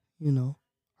 You know,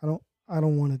 I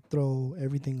don't want to throw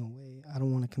everything away. I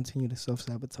don't want to continue to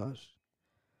self-sabotage.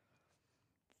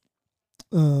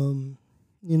 You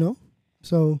know?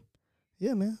 So,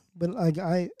 yeah, man. But, like,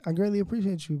 I greatly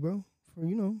appreciate you, bro, for,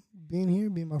 you know, being here,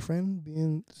 being my friend,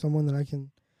 being someone that I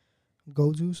can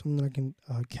go to, someone that I can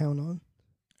count on.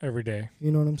 Every day.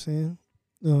 You know what I'm saying?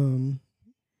 You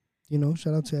know,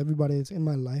 shout out to everybody that's in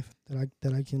my life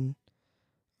that I can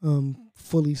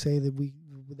fully say that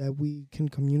we can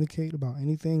communicate about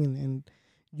anything, and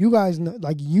you guys know,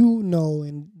 like, you know,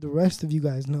 and the rest of you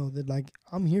guys know that, like,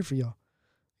 I'm here for y'all.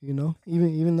 You know,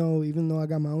 even though I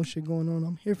got my own shit going on,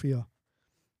 I'm here for y'all.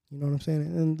 You know what I'm saying?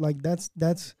 And like that's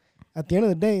at the end of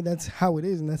the day, that's how it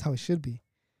is, and that's how it should be.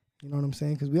 You know what I'm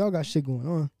saying? Because we all got shit going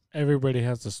on. Everybody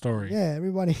has a story. Yeah,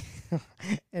 everybody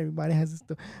has a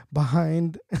story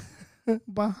behind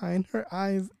her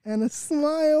eyes and a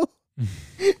smile.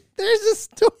 There's a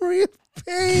story of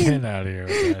pain. Get out of here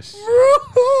with that shit. Bro,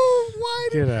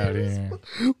 Get out of here.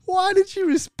 Why did you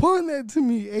respond that to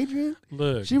me, Adrian?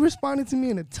 Look. She responded to me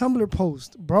in a Tumblr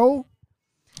post, bro.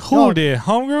 Who did?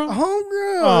 Homegirl?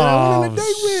 Homegirl. I went on a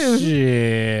date with.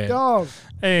 Shit. Dog.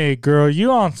 Hey, girl,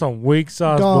 you on some weak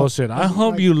sauce bullshit. I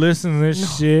hope you listen to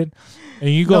this shit and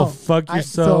you go fuck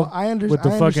yourself with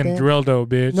the fucking drill dough,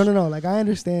 bitch. No. Like, I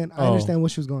understand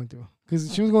what she was going through.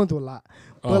 Because she was going through a lot.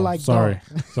 But like, sorry.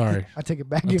 I take it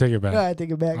back. I take it back. I take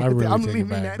it back. I'm leaving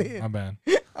that in. My bad.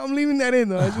 I'm leaving that in,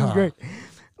 though. That's just great.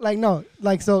 Like, no.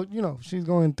 Like, so, you know, she's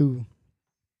going through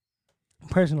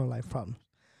personal life problems.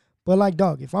 But, like,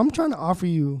 dog, if I'm trying to offer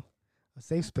you a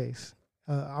safe space,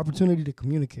 opportunity to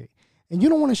communicate, and you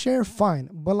don't want to share, fine.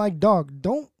 But, like, dog,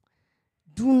 do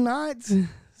not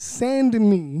send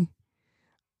me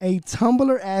a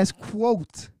Tumblr-ass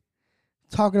quote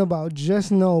talking about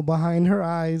just know behind her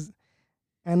eyes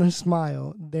and her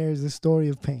smile, there's a story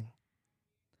of pain.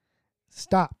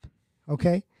 Stop,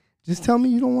 okay? Just tell me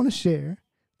you don't want to share.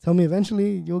 Tell me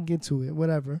eventually you'll get to it,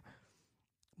 whatever.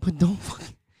 But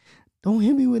don't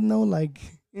hit me with no, like,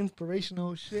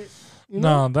 inspirational shit. You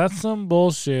know? No, that's some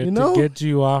bullshit to get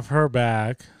you off her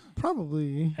back.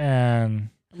 Probably. And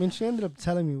I mean, she ended up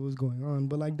telling me what was going on.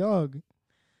 But, like, dog,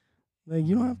 like,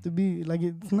 you don't have to be, like,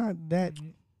 it's not that.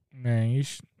 Man,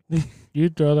 you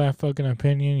throw that fucking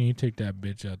opinion, you take that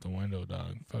bitch out the window,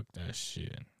 dog. Fuck that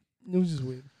shit. It was just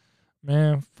weird.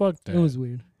 Man, fuck that. It was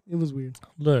weird.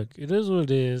 Look, it is what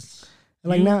it is. And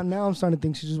like, now I'm starting to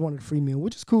think she just wanted a free meal,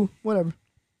 which is cool. Whatever.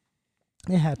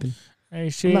 It happened. Hey,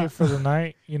 shit for the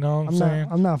night, you know what I'm saying?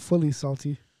 I'm not fully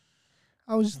salty.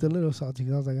 I was just a little salty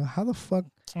because I was like, how the fuck?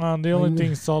 The only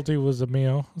thing salty was a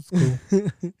meal. It's cool.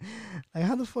 Like,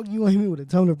 how the fuck you want to hit me with a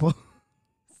Tumblr post?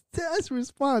 That's a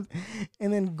response.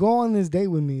 And then go on this date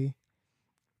with me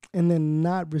and then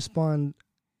not respond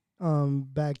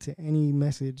back to any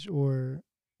message or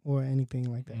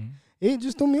anything like that. Mm-hmm. It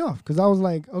just threw me off because I was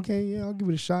like, okay, yeah, I'll give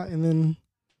it a shot. And then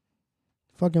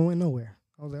fucking went nowhere.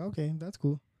 I was like, okay, that's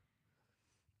cool.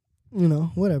 You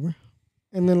know, whatever.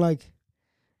 And then, like,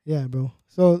 yeah, bro.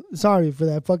 So sorry for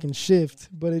that fucking shift,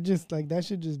 but it just, like, that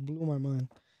shit just blew my mind.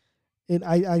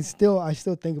 I still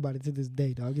think about it to this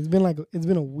day, dog. It's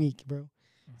been a week, bro.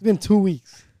 It's been 2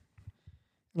 weeks,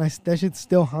 and that shit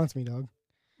still haunts me, dog.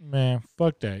 Man,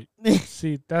 fuck that.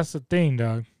 See, that's the thing,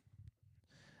 dog.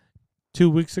 2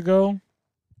 weeks ago,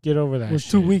 get over that. It was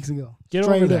shit. 2 weeks ago. Get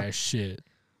over that shit.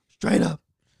 Straight up.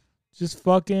 Just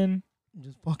fucking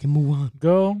move on.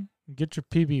 Go get your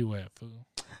PB wet, fool.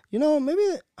 You know, maybe.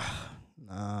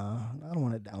 Nah, I don't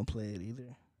want to downplay it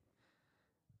either.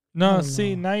 No,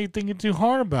 see, now you're thinking too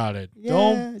hard about it. Yeah,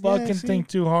 don't fucking think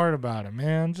too hard about it,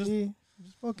 man. Just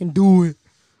fucking do it.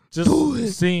 Just do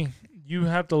it. See, you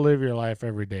have to live your life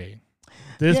every day.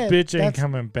 This bitch ain't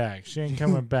coming back. She ain't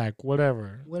coming back.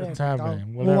 Whatever. It's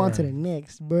happening. Whatever. Move on to the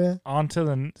next, bruh.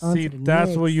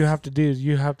 That's what you have to do. Is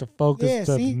you have to focus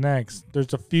to the next.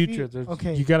 There's a future.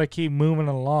 You got to keep moving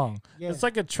along. Yeah. It's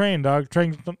like a train, dog.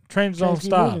 Trains don't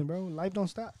stop. Moving, bro. Life don't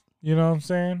stop. You know what I'm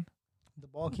saying? The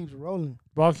ball keeps rolling.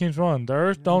 The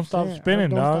earth don't stop spinning,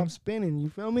 dog. Don't stop spinning. You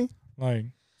feel me? Like,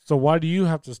 so why do you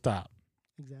have to stop?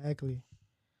 Exactly.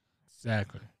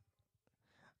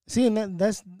 See, and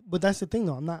that's the thing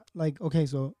though. I'm not like, okay,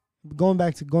 so going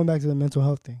back to the mental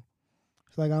health thing.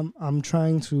 It's like I'm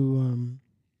trying to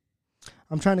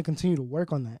continue to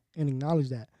work on that and acknowledge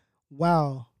that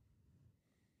while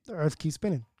the earth keeps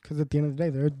spinning, because at the end of the day,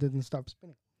 the earth doesn't stop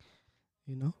spinning.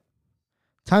 You know,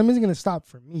 time isn't gonna stop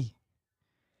for me.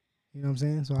 You know what I'm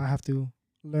saying? So I have to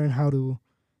learn how to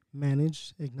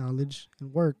manage, acknowledge,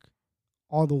 and work,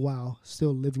 all the while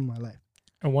still living my life.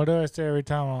 And what do I say every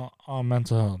time on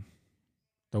mental health?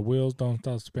 The wheels don't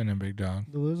stop spinning, big dog.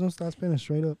 The wheels don't stop spinning,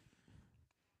 straight up.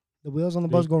 The wheels on the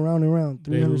bus go round and round.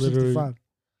 365.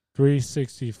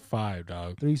 365,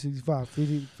 dog. 365.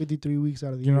 53 weeks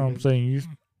out of the year. You know what I'm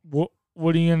saying? What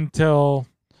are you going to tell?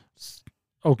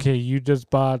 Okay, you just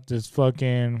bought this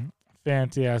fucking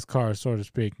fancy-ass car, so to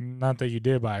speak. Not that you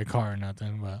did buy a car or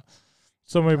nothing, but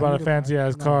somebody bought a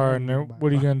fancy-ass car, and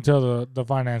what are you going to tell the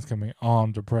finance company? Oh,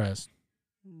 I'm depressed.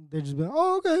 They're just like,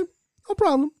 oh, okay, no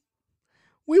problem.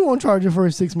 We won't charge you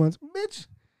for 6 months. Bitch,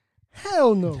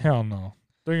 hell no. Hell no.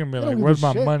 They're going to be like, where's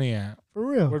my money at? For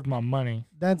real. Where's my money?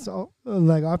 That's all.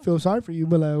 Like, I feel sorry for you,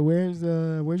 but like, where's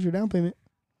your down payment?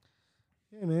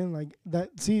 Yeah, man, like that.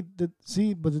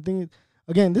 But the thing is,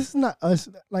 again, this is not us.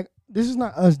 Like, this is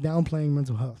not us downplaying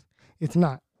mental health. It's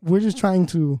not. We're just trying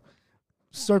to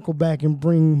circle back and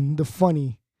bring the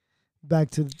funny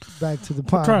back to the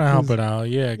pod. We're trying to help it out,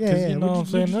 yeah. Because you know what I'm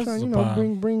saying? This is a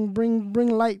pod. Bring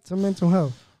light to mental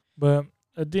health. But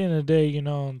at the end of the day, you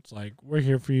know, it's like we're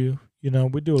here for you. You know,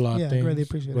 we do a lot of things. Yeah, I really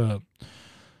appreciate it.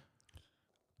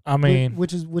 I mean,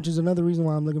 which is another reason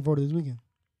why I'm looking forward to this weekend.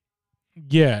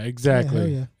 Yeah,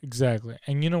 exactly. Exactly.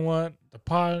 And you know what? The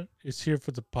pod is here for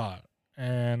the pod.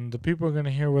 And the people are going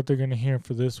to hear what they're going to hear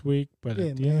for this week. But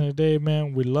at the end of the day,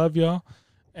 man, we love y'all.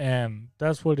 And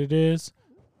that's what it is.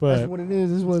 But that's what it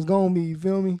is. This is what it's going to be. You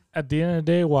feel me? At the end of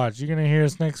the day, watch. You're going to hear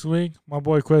us next week. My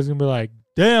boy Quez going to be like,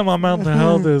 damn, my mental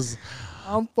health is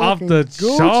off the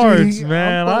Gucci. Charts,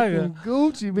 man. I'm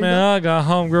Gucci, man, I got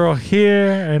homegirl here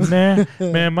and there.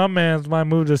 Man, my man's might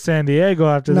move to San Diego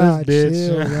after this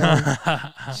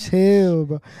bitch. Chill,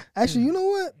 bro. Actually, you know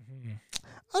what?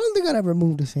 I don't think I'd ever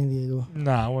move to San Diego.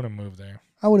 Nah, I wouldn't move there.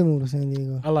 I wouldn't move to San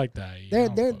Diego. I like that.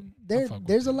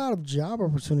 There's a lot of job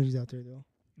opportunities out there, though.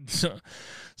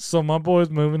 So my boy's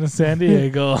moving to San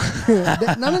Diego.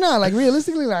 No. Like,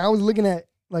 realistically, like, I was looking at,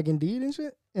 like, Indeed and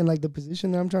shit, and, like, the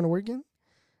position that I'm trying to work in.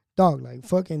 Dog, like,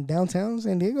 fucking downtown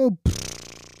San Diego,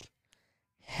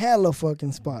 hella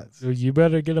fucking spots. Dude, you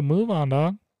better get a move on,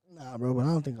 dog. Nah, bro, but I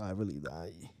don't think I'll ever leave the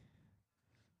IE.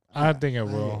 I think it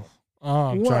will. Where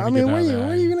are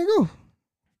you going to go?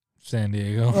 San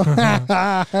Diego.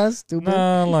 That's stupid.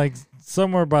 Nah, like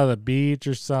somewhere by the beach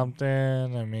or something.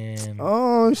 I mean.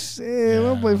 Oh, shit.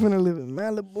 My boyfriend live in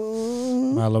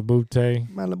Malibu.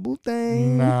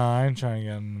 Malibute. Nah, I ain't trying to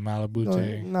get in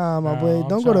Malibute. Nah, my boy.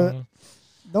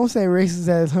 Don't say racist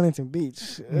ass Huntington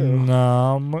Beach. Ew.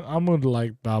 No, I'm gonna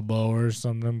like Balboa or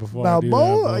something before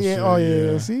Balboa? I do that. Yeah,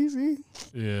 yeah. See?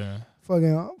 Yeah. Fuck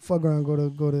around, go to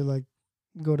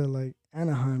like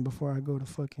Anaheim before I go to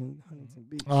fucking Huntington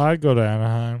Beach. Oh, I go to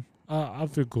Anaheim. I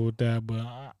feel cool with that, but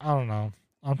I don't know.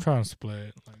 I'm trying to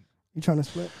split. Like, you trying to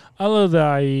split? I love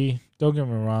the IE. Don't get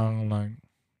me wrong. Like,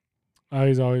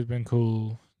 IE's always been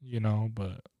cool, you know,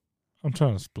 but I'm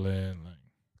trying to split. Like,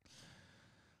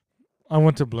 I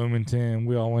went to Bloomington.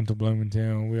 We all went to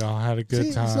Bloomington. We all had a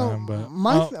good time. So but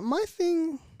my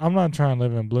thing, I'm not trying to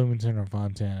live in Bloomington or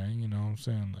Fontana. You know what I'm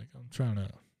saying? Like, I'm trying to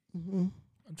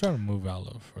move out a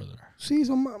little further. See,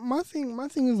 so my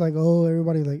thing is like, oh,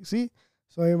 everybody's like, so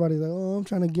everybody's like, oh, I'm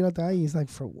trying to get out the IE. It's like,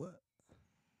 for what?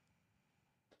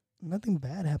 Nothing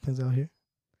bad happens out here.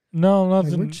 No,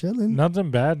 nothing. Like, we're chilling.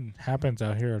 Nothing bad happens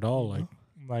out here at all.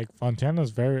 Like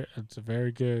Fontana's it's a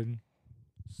very good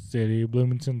city.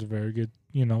 Bloomington's a very good,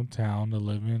 you know, town to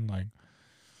live in. Like,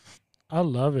 I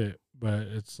love it, but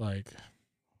it's like,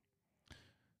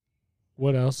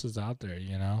 what else is out there,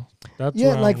 you know? That's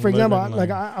like, for example, I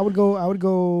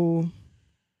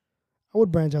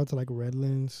would branch out to like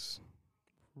Redlands,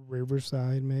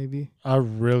 Riverside, maybe. I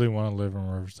really want to live in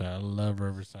Riverside. I love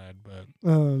Riverside, but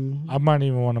I might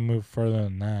even want to move further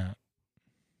than that.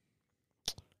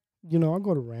 You know, I'll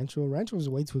go to Rancho. Rancho is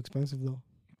way too expensive, though.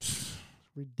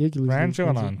 ridiculous. Rancho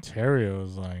and Ontario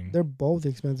is like they're both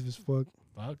expensive as fuck.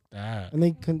 Fuck that.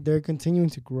 And they're continuing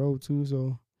to grow too,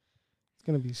 so it's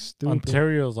gonna be stupid.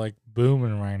 Ontario's like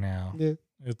booming right now. Yeah.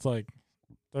 It's like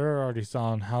they're already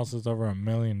selling houses over $1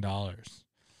 million.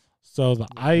 So the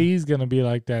IE's gonna be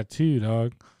like that too,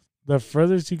 dog. The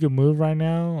furthest you can move right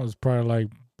now is probably like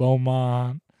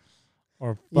Beaumont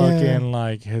or fucking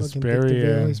like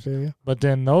Hesperia. But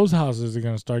then those houses are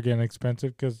gonna start getting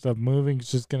expensive because the moving's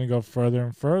just gonna go further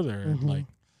and further. Mm-hmm. Like,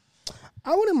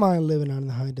 I wouldn't mind living out in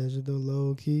the high desert though,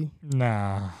 low key.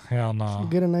 Nah, hell no.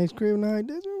 Get a nice crib in the high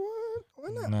desert. What?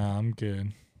 Why not? Nah, I'm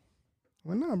good.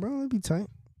 Why not, bro? That'd be tight.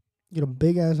 Get a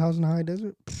big ass house in the high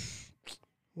desert.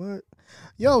 What?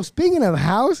 Yo, speaking of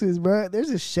houses, bro,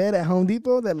 there's a shed at Home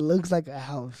Depot that looks like a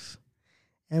house,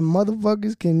 and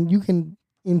motherfuckers you can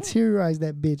interiorize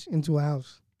that bitch into a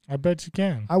house. I bet you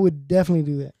can. I would definitely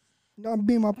do that. I'm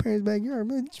being in my parents' backyard,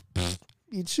 bitch.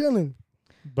 Be chilling,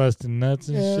 busting nuts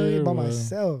and shit by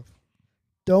myself.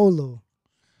 Dolo.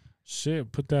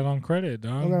 Shit, put that on credit,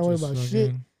 dog. I don't gotta worry about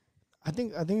shit. I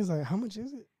think it's like, how much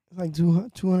is it? It's like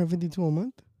 $252 a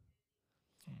month.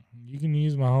 You can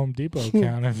use my Home Depot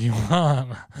account if you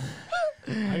want.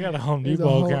 I got a Home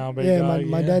Depot account, baby. Yeah,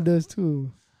 my dad does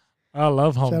too. I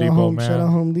love Home Depot, man. Shout out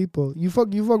Home Depot. You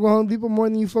fuck with Home Depot more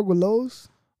than you fuck with Lowe's?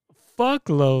 Fuck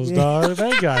Lowe's, dog.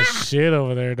 They got shit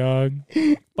over there, dog.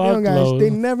 Fuck Lowe's. They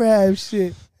never have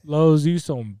shit. Lowe's, you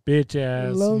some bitch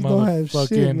ass. Lowe's don't have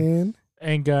shit, man.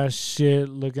 Ain't got shit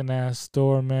looking ass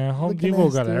store, man. Home Depot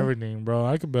got everything, bro.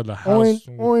 I could build a house.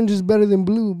 Orange is better than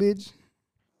blue, bitch.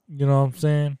 You know what I'm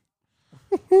saying?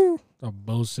 A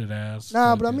bullshit ass.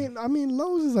 Nah, but I mean,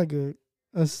 Lowe's is like a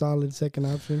solid second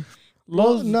option.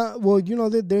 Lowe's, you know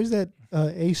that there's that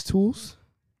Ace Tools.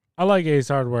 I like Ace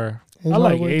Hardware.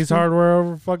 Ace Hardware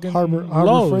over fucking Harbor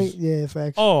Lowe's. Freight. Yeah,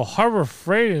 facts. Oh, Harbor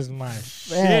Freight is my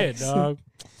shit, dog.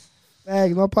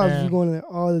 Facts. My pops be going there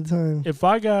all the time. If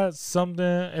I got something,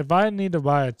 if I need to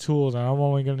buy a tool that I'm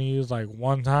only gonna use like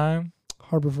one time,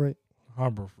 Harbor Freight,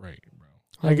 bro.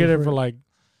 I get it for like.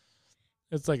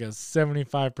 It's like a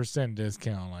 75%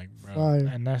 discount, like, bro. Fire.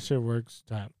 And that shit works.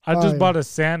 I just bought a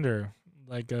sander,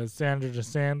 like a sander to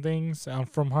sand things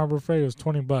from Harbor Freight. It was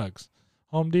 $20.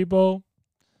 Home Depot,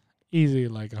 easy,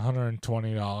 like $120,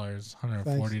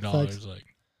 $140.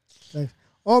 Like,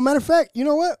 oh, matter of fact, you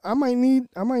know what? I might need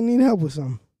help with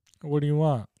something. What do you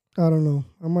want? I don't know.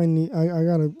 I might need.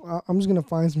 I'm just gonna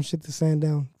find some shit to sand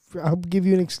down. I'll give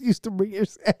you an excuse to bring your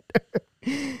sander.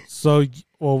 So,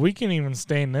 well, we can even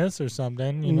stain this or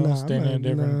something, stain it a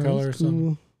different color or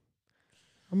something.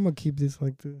 I'm going to keep this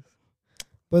like this.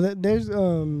 But there's,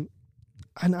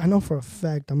 I know for a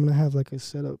fact I'm going to have like a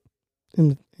setup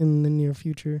in the near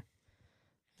future.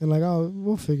 And like,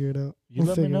 we'll figure it out. You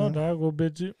let me know, dog.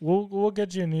 We'll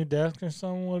get you a new desk or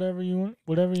something, whatever you want,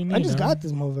 whatever you need. I just got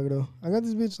this motherfucker though. I got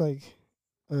this bitch like,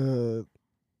 in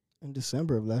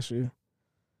December of last year.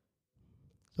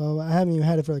 So I haven't even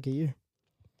had it for like a year.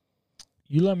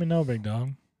 You let me know, big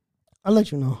dog. I'll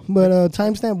let you know. But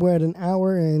timestamp, we're at 1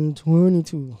 hour and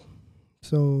 22.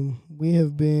 So we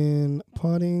have been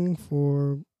potting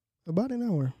for about an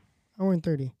hour and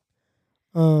 30.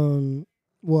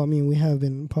 Well, I mean, we have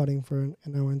been potting for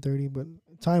 1 hour and 30, but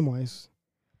time-wise,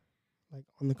 like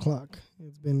on the clock,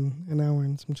 it's been 1 hour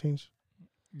and some change.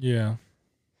 Yeah.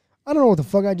 I don't know what the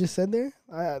fuck I just said there.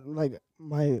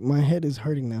 My head is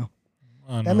hurting now.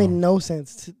 That made no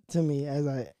sense to me as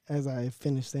I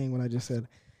finished saying what I just said.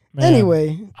 Man,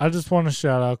 anyway, I just want to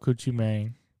shout out Coochie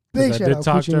Mang. Big shout out. I did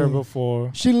talk to her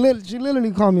before. She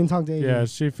literally called me and talked to Adrian. Yeah,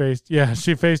 she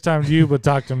FaceTimed you, but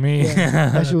talked to me. Yeah,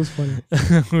 that shit was funny.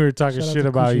 We were talking shit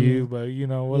about you, but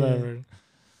whatever. Yeah.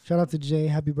 Shout out to Jay.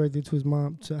 Happy birthday to his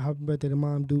mom. Happy birthday to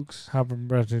Mom Dukes. Happy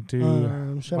birthday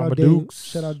to shout Mama out Dukes.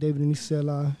 Shout out David and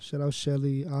Isela. Shout out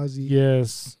Shelly, Ozzy.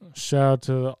 Yes. Shout out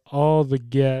to all the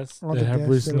guests that have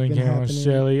recently came on.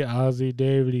 Shelly, Ozzy,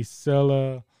 David,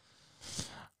 Isela.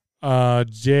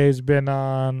 Jay's been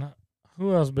on.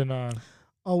 Who else been on?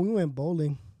 Oh, we went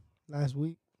bowling last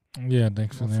week. Yeah,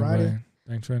 thanks for the invite.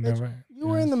 Thanks for the invite. You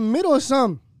were in the middle of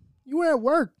something. You were at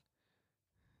work.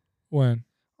 When?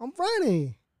 On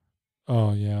Friday.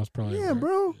 Oh, yeah, I was probably at work.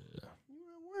 Bro. Yeah. You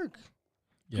were at work.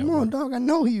 Yeah, Come on, dog. I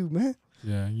know you, man.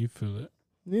 Yeah, you feel it.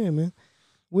 Yeah, man.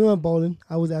 We went bowling.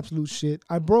 I was absolute shit.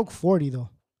 I broke 40, though.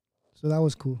 So that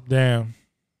was cool. Damn.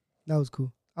 That was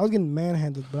cool. I was getting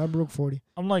manhandled, but I broke 40.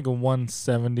 I'm like a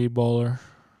 170 bowler.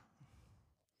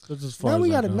 That's as far now as we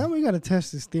I gotta go. Now we gotta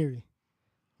test this theory.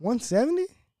 170?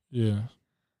 Yeah.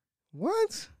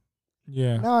 What?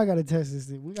 Yeah. Now I gotta test this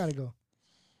thing. We gotta go.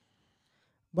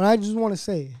 But I just want to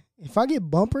say, if I get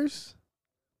bumpers,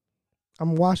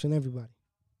 I'm washing everybody.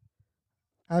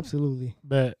 Absolutely.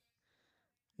 Bet.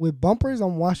 With bumpers,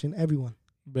 I'm washing everyone.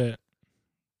 Bet.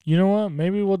 You know what?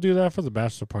 Maybe we'll do that for the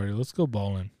bachelor party. Let's go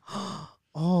bowling.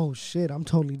 Oh shit! I'm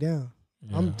totally down.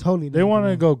 Yeah. I'm totally down. They want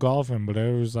to go golfing, but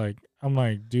it was like, I'm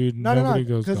like, dude, nobody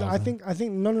goes golfing. Because I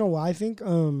think no. I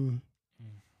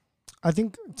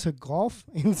think to golf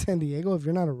in San Diego, if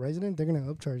you're not a resident, they're gonna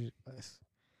upcharge us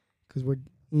because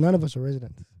none of us are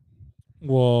residents.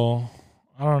 Well,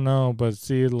 I don't know, but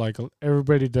see, like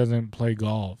everybody doesn't play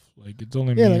golf. Like it's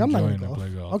only me I'm and not Joanne gonna that play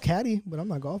golf. I'll caddy, but I'm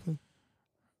not golfing.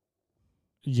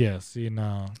 Yeah, see,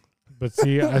 no. But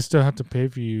see, I still have to pay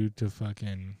for you to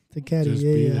fucking caddy. just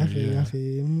Yeah, I feel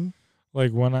you. Mm-hmm.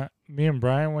 Like when me and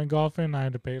Brian went golfing, I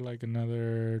had to pay like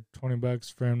another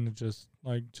 $20 for him to just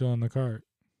like chill in the cart,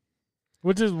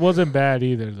 which wasn't bad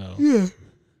either though. Yeah,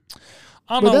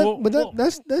 I don't know.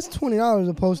 That's $20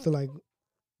 opposed to like.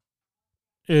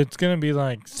 It's gonna be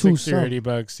like $60 or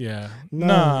 $80. Yeah.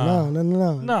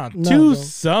 No. Two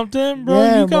something, bro.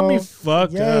 Yeah, you got bro. me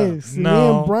fucked up.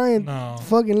 No. Me and Brian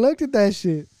fucking looked at that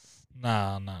shit. No.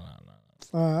 I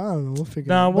don't know. We'll figure it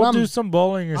Nah, out. we'll do some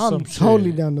bowling or some shit. I'm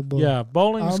totally down to bowl. Yeah,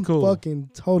 bowling's cool. I'm fucking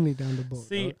totally down to bowl.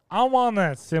 See, I'm on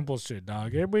that simple shit,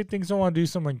 dog. Everybody thinks I want to do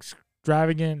some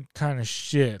extravagant kind of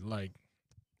shit. Like,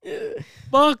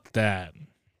 fuck that.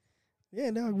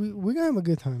 Yeah, dog. We're gonna have a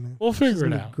good time, man. We'll figure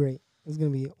it out. Great. It's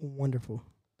gonna be wonderful.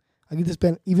 I get to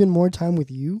spend even more time with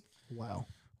you. Wow.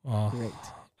 Oh, great.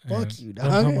 Man. Fuck you,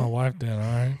 dog. Don't tell my wife that, all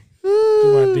right?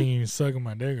 She might think you sucking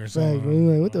my dick or something.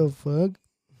 Like, what the fuck?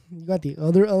 You got the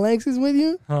other Alexis with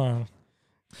you? Huh.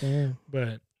 Damn.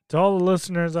 But to all the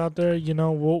listeners out there, you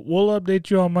know, we'll update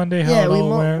you on Monday how it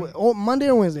all went. Monday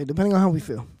or Wednesday, depending on how we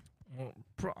feel.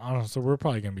 So we're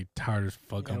probably gonna be tired as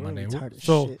fuck on Monday.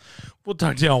 So we'll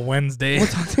talk to you on Wednesday.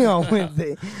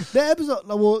 The episode,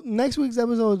 well, next week's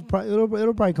episode is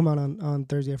it'll probably come out on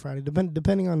Thursday or Friday,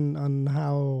 depending on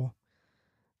how.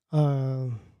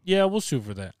 Yeah, we'll shoot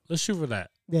for that. Let's shoot for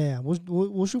that. Yeah,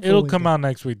 we'll shoot. It'll come out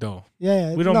next week though.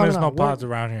 Yeah. We don't miss no pods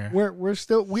around here.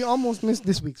 We almost missed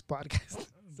this week's podcast.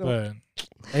 So. But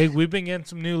hey, we've been getting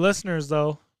some new listeners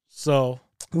though. So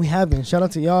we have been. Shout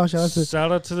out to y'all. Shout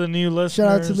out to the new listeners.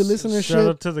 Shout out to the listenership. Shout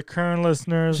out to the current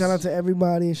listeners. Shout out to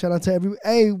everybody. Shout out to every.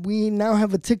 Hey, we now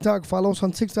have a TikTok. Follow us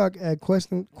on TikTok at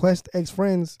Quest X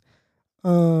Friends.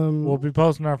 We'll be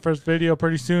posting our first video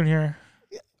pretty soon here.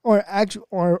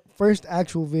 Or first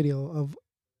actual video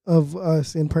of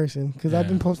us in person, because I've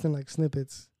been posting like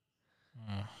snippets.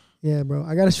 Yeah, bro.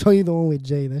 I gotta show you the one with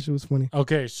Jay. That shit was funny.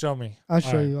 Okay, show me. I'll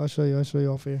show you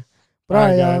off here. But all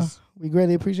right, guys. Y'all. We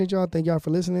greatly appreciate y'all. Thank y'all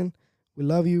for listening. We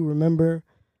love you. Remember,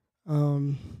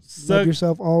 love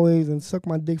yourself always and suck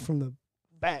my dick from the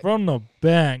back. From the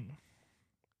back.